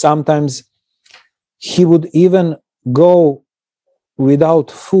 Sometimes he would even go without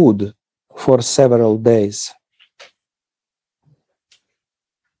food for several days.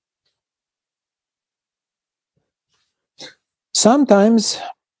 Sometimes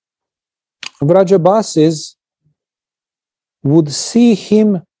Vrajabasis would see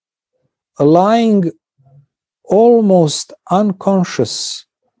him lying almost unconscious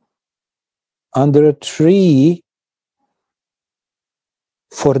under a tree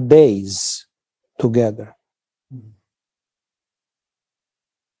for days together.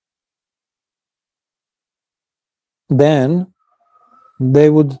 Then they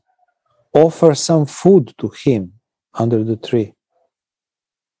would offer some food to him under the tree.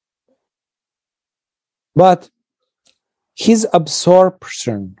 But his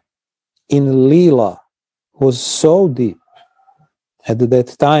absorption in Leela was so deep at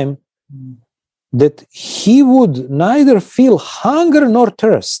that time that he would neither feel hunger nor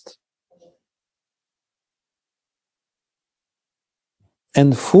thirst.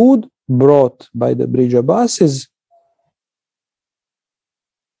 And food brought by the Vrijabasis,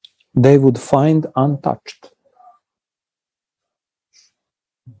 they would find untouched.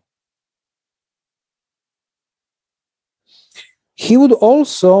 He would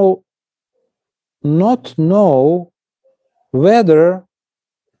also not know whether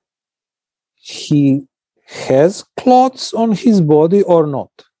he has clothes on his body or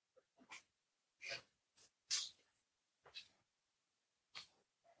not.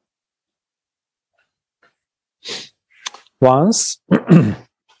 Once,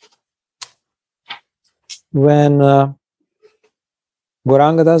 when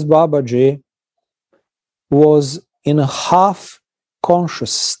Gauranga Das Babaji was in a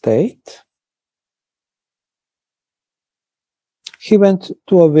half-conscious state, he went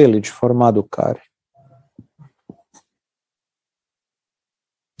to a village for Madhukari.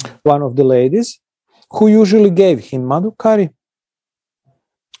 One of the ladies who usually gave him Madhukari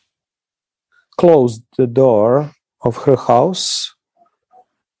closed the door of her house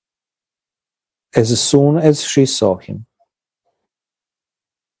as soon as she saw him.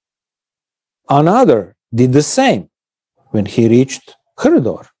 Another did the same when he reached her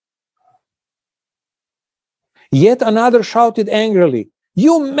door. Yet another shouted angrily,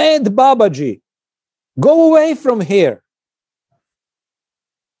 "You mad Babaji! Go away from here!"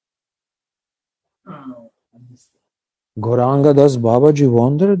 Gauranga Das Babaji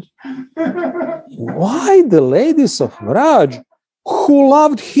wondered why the ladies of Vraj, who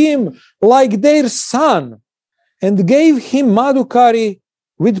loved him like their son and gave him Madhukari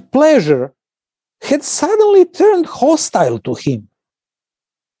with pleasure, had suddenly turned hostile to him.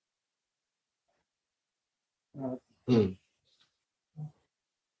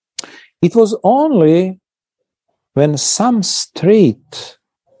 It was only when some street,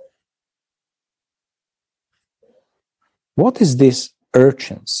 what is this,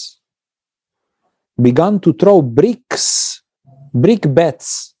 urchins, began to throw brick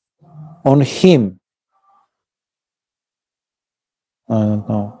bats on him. I don't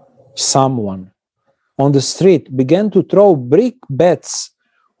know, someone on the street began to throw brick bats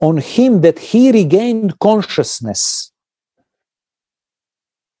on him that he regained consciousness.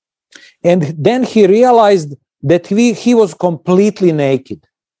 And then he realized that he was completely naked.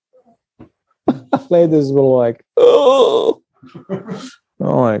 Ladies were like, oh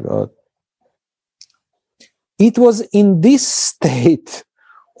my God. It was in this state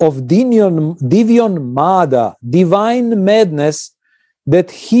of Divyan Mada, divine madness,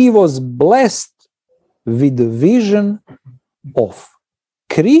 that he was blessed with the vision of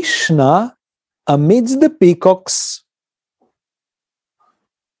Krishna amidst the peacocks.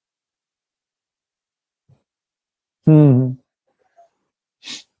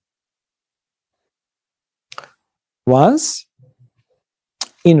 Once,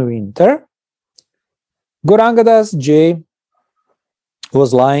 in winter, Gauranga Das Ji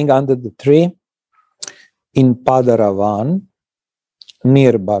was lying under the tree in Padaravan,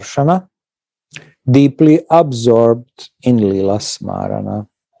 near Barshana, deeply absorbed in Lila Smarana.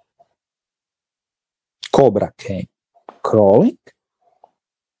 Cobra came crawling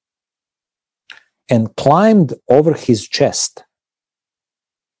and climbed over his chest.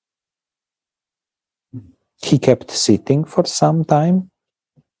 He kept sitting for some time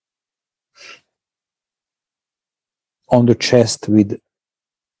on the chest with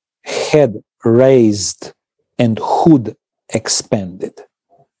head raised and hood expanded.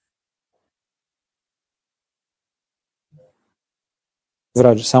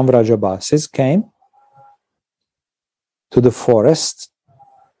 Some Vrajabasis came to the forest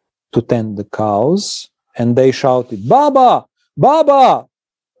to tend the cows, and they shouted, "Baba! Baba!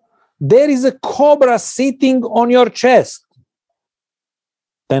 There is a cobra sitting on your chest."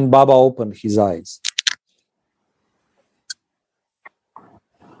 Then Baba opened his eyes.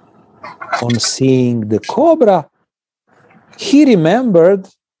 On seeing the cobra, he remembered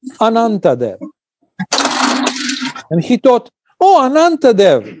Anantadev. And he thought, oh,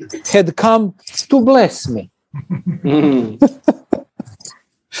 Anantadev had come to bless me.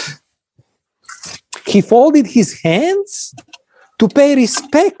 He folded his hands to pay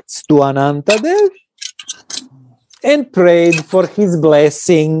respects to Anantadev and prayed for his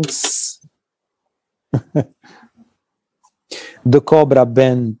blessings. The cobra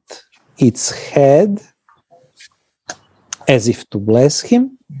bent its head as if to bless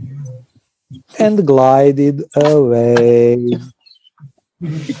him and glided away.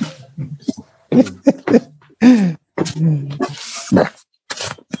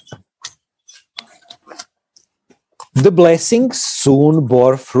 The blessings soon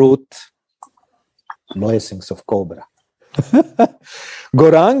bore fruit. Blessings of cobra.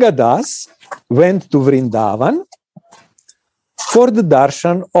 Gauranga Das went to Vrindavan for the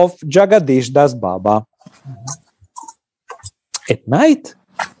darshan of Jagadish Das Baba. At night,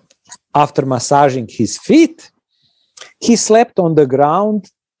 after massaging his feet, he slept on the ground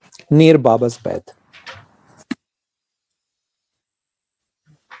near Baba's bed.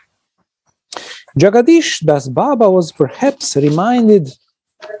 Jagadish Das Baba was perhaps reminded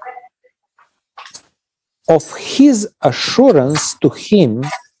of his assurance to him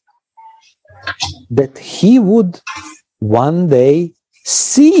that he would one day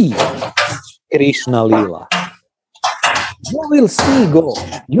see Krishna Lila. You will see, go.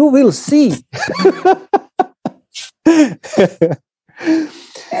 You will see.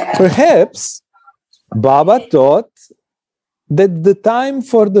 Perhaps Baba thought that the time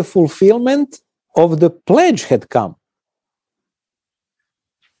for the fulfillment of the pledge had come.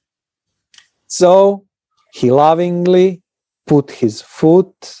 So he lovingly put his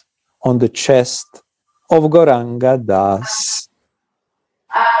foot on the chest of Gauranga Das.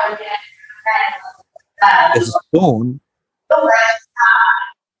 As soon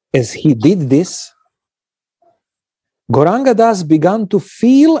as he did this, Gauranga Das began to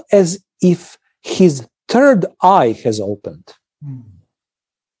feel as if his third eye has opened.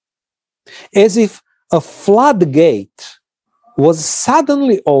 As if a floodgate was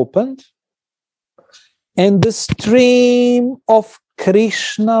suddenly opened and the stream of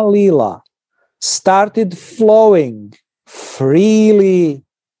Krishna Lila started flowing freely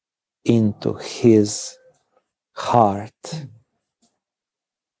into his heart.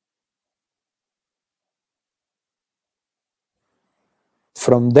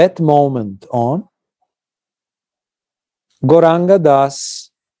 From that moment on, Gauranga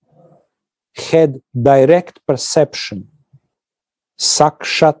Das had direct perception,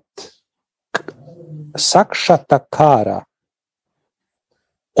 sakshatakara,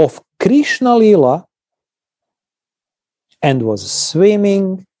 of Krishna Lila and was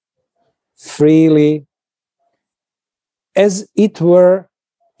swimming freely as it were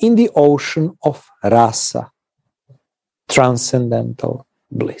in the ocean of rasa, transcendental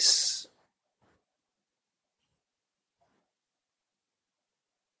bliss.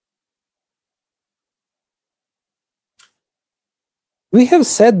 We have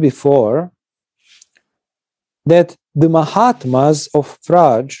said before that the Mahatmas of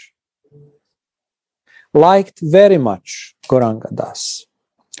Vraja liked very much Gauranga Das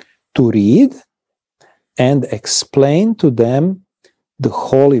to read and explain to them the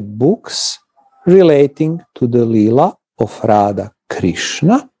holy books relating to the Leela of Radha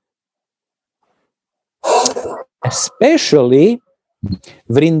Krishna, especially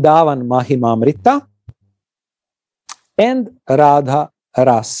Vrindavan Mahimamrita and Radha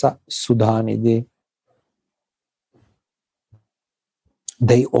Rasa Sudhanidhi.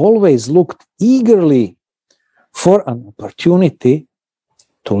 They always looked eagerly for an opportunity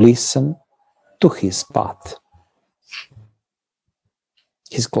to listen to his path,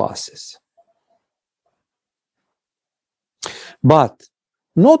 his classes. But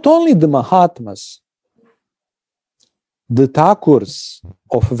not only the Mahatmas, the Thakurs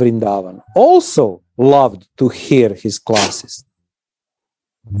of Vrindavan also loved to hear his classes.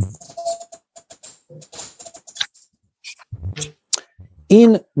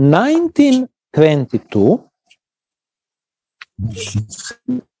 In 1922,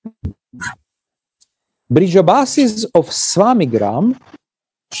 Brijabasis of Swamigram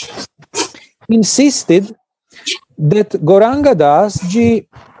insisted that Gauranga Das ji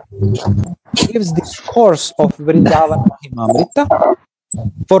gives this course of Vrindavan Mahimamrita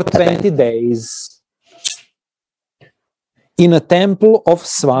for 20 days in a temple of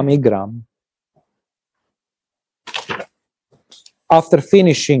Swamigram. After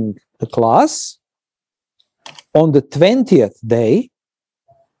finishing the class, on the 20th day,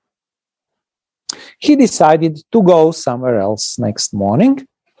 he decided to go somewhere else next morning.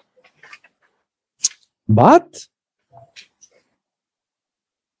 But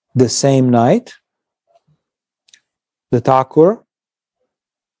the same night, the Thakur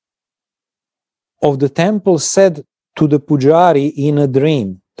of the temple said to the Pujari in a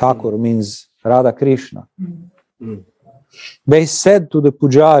dream, Thakur means Radha Krishna. They said to the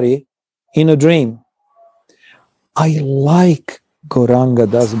Pujari in a dream, I like Gauranga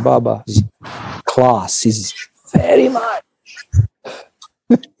Das Baba's classes very much.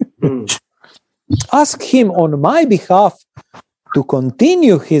 Ask him on my behalf to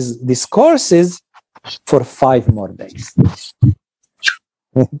continue his discourses for 5 more days.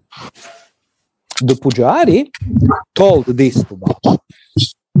 The Pujari told this to Baba.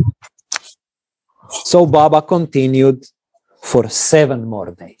 So Baba continued for 7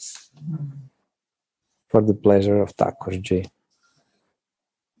 more days for the pleasure of Thakurji.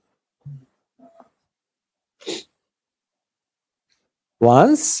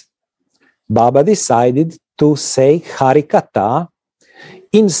 Once, Baba decided to say Harikatha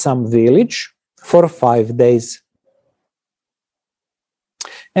in some village for 5 days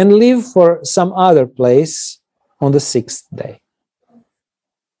and leave for some other place on the 6th day.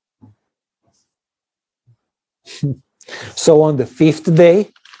 So on the 5th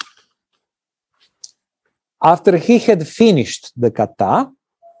day, after he had finished the katha,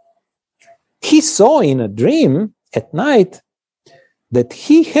 he saw in a dream at night that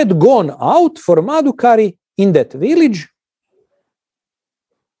he had gone out for Madhukari in that village.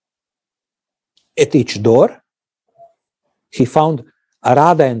 At each door, he found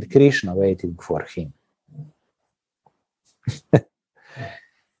Radha and Krishna waiting for him.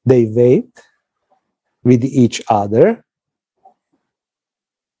 They wait with each other.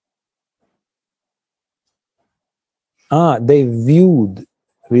 They viewed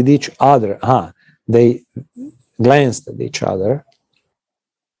with each other. They glanced at each other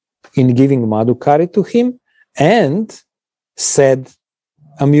in giving Madhukari to him and said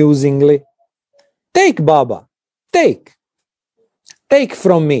amusingly, "Take, Baba, take. Take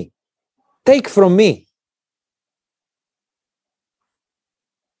from me. Take from me."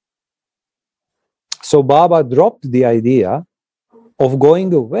 So Baba dropped the idea of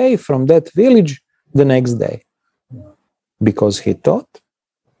going away from that village the next day because he thought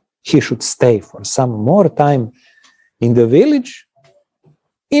he should stay for some more time in the village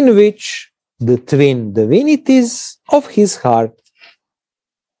in which the twin divinities of his heart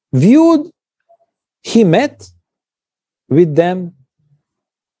viewed, he met with them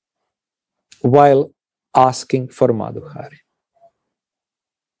while asking for Madhukari.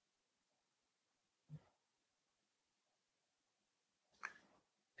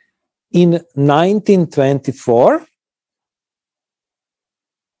 In 1924,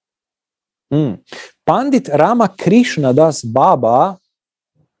 Pandit Ramakrishna Das Baba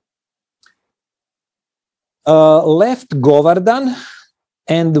left Govardhan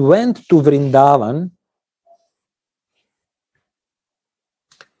and went to Vrindavan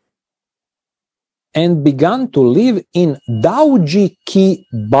and began to live in Dauji Ki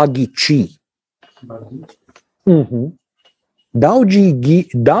Bagichi. Dauji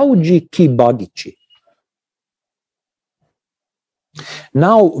Ki Bagichi.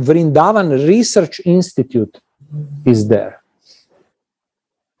 Now Vrindavan Research Institute is there.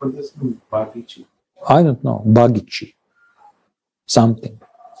 What is Bagichi? I don't know, Bagichi. Something.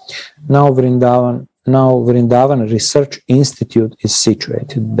 Now Vrindavan Research Institute is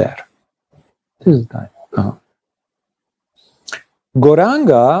situated there. This is time.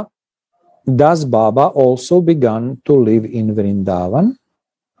 Gauranga Das Baba also began to live in Vrindavan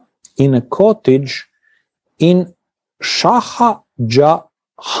in a cottage in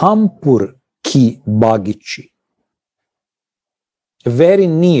Shahjahanpur Ki Bagichi, very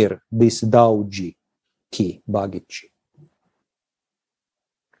near this Dauji Ki Bagichi.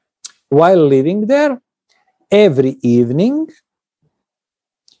 While living there, every evening,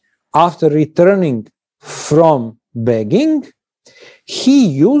 after returning from begging, he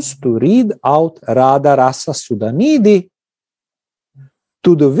used to read out Radha Rasa Sudanidhi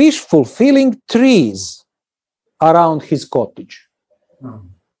to the wish-fulfilling trees around his cottage.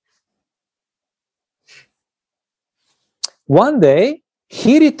 One day,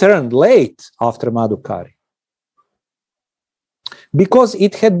 he returned late after Madhukari. Because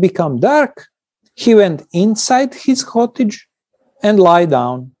it had become dark, he went inside his cottage and lay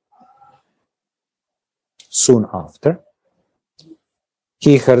down. Soon after,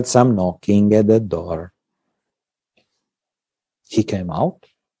 he heard some knocking at the door. He came out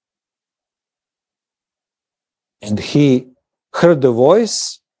and he heard the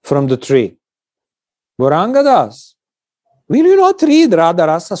voice from the tree. Gauranga Das, will you not read Radha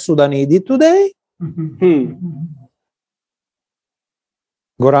Rasa Sudanidhi today?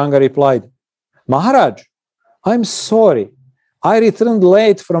 Gauranga replied, Maharaj, I'm sorry. I returned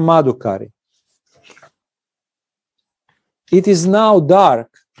late from Madhukari. It is now dark.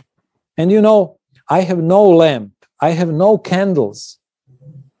 And you know, I have no lamp. I have no candles.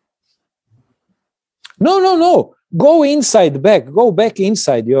 No. Go inside back. Go back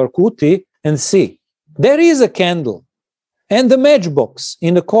inside your kuti and see. There is a candle and the matchbox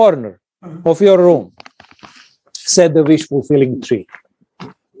in the corner of your room, said the wish-fulfilling tree.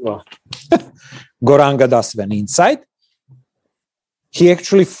 Wow. Gauranga Das went inside. He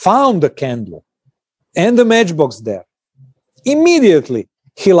actually found the candle and the matchbox there. Immediately,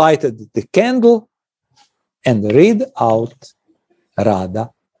 he lighted the candle and read out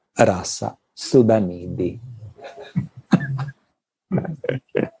Radha Rasa Sudanidhi.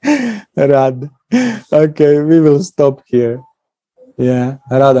 Radha. Okay, we will stop here. Yeah,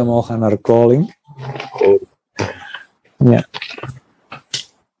 Radha Mohan are calling. Yeah.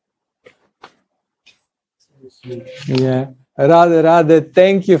 Yeah. Radha,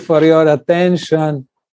 thank you for your attention.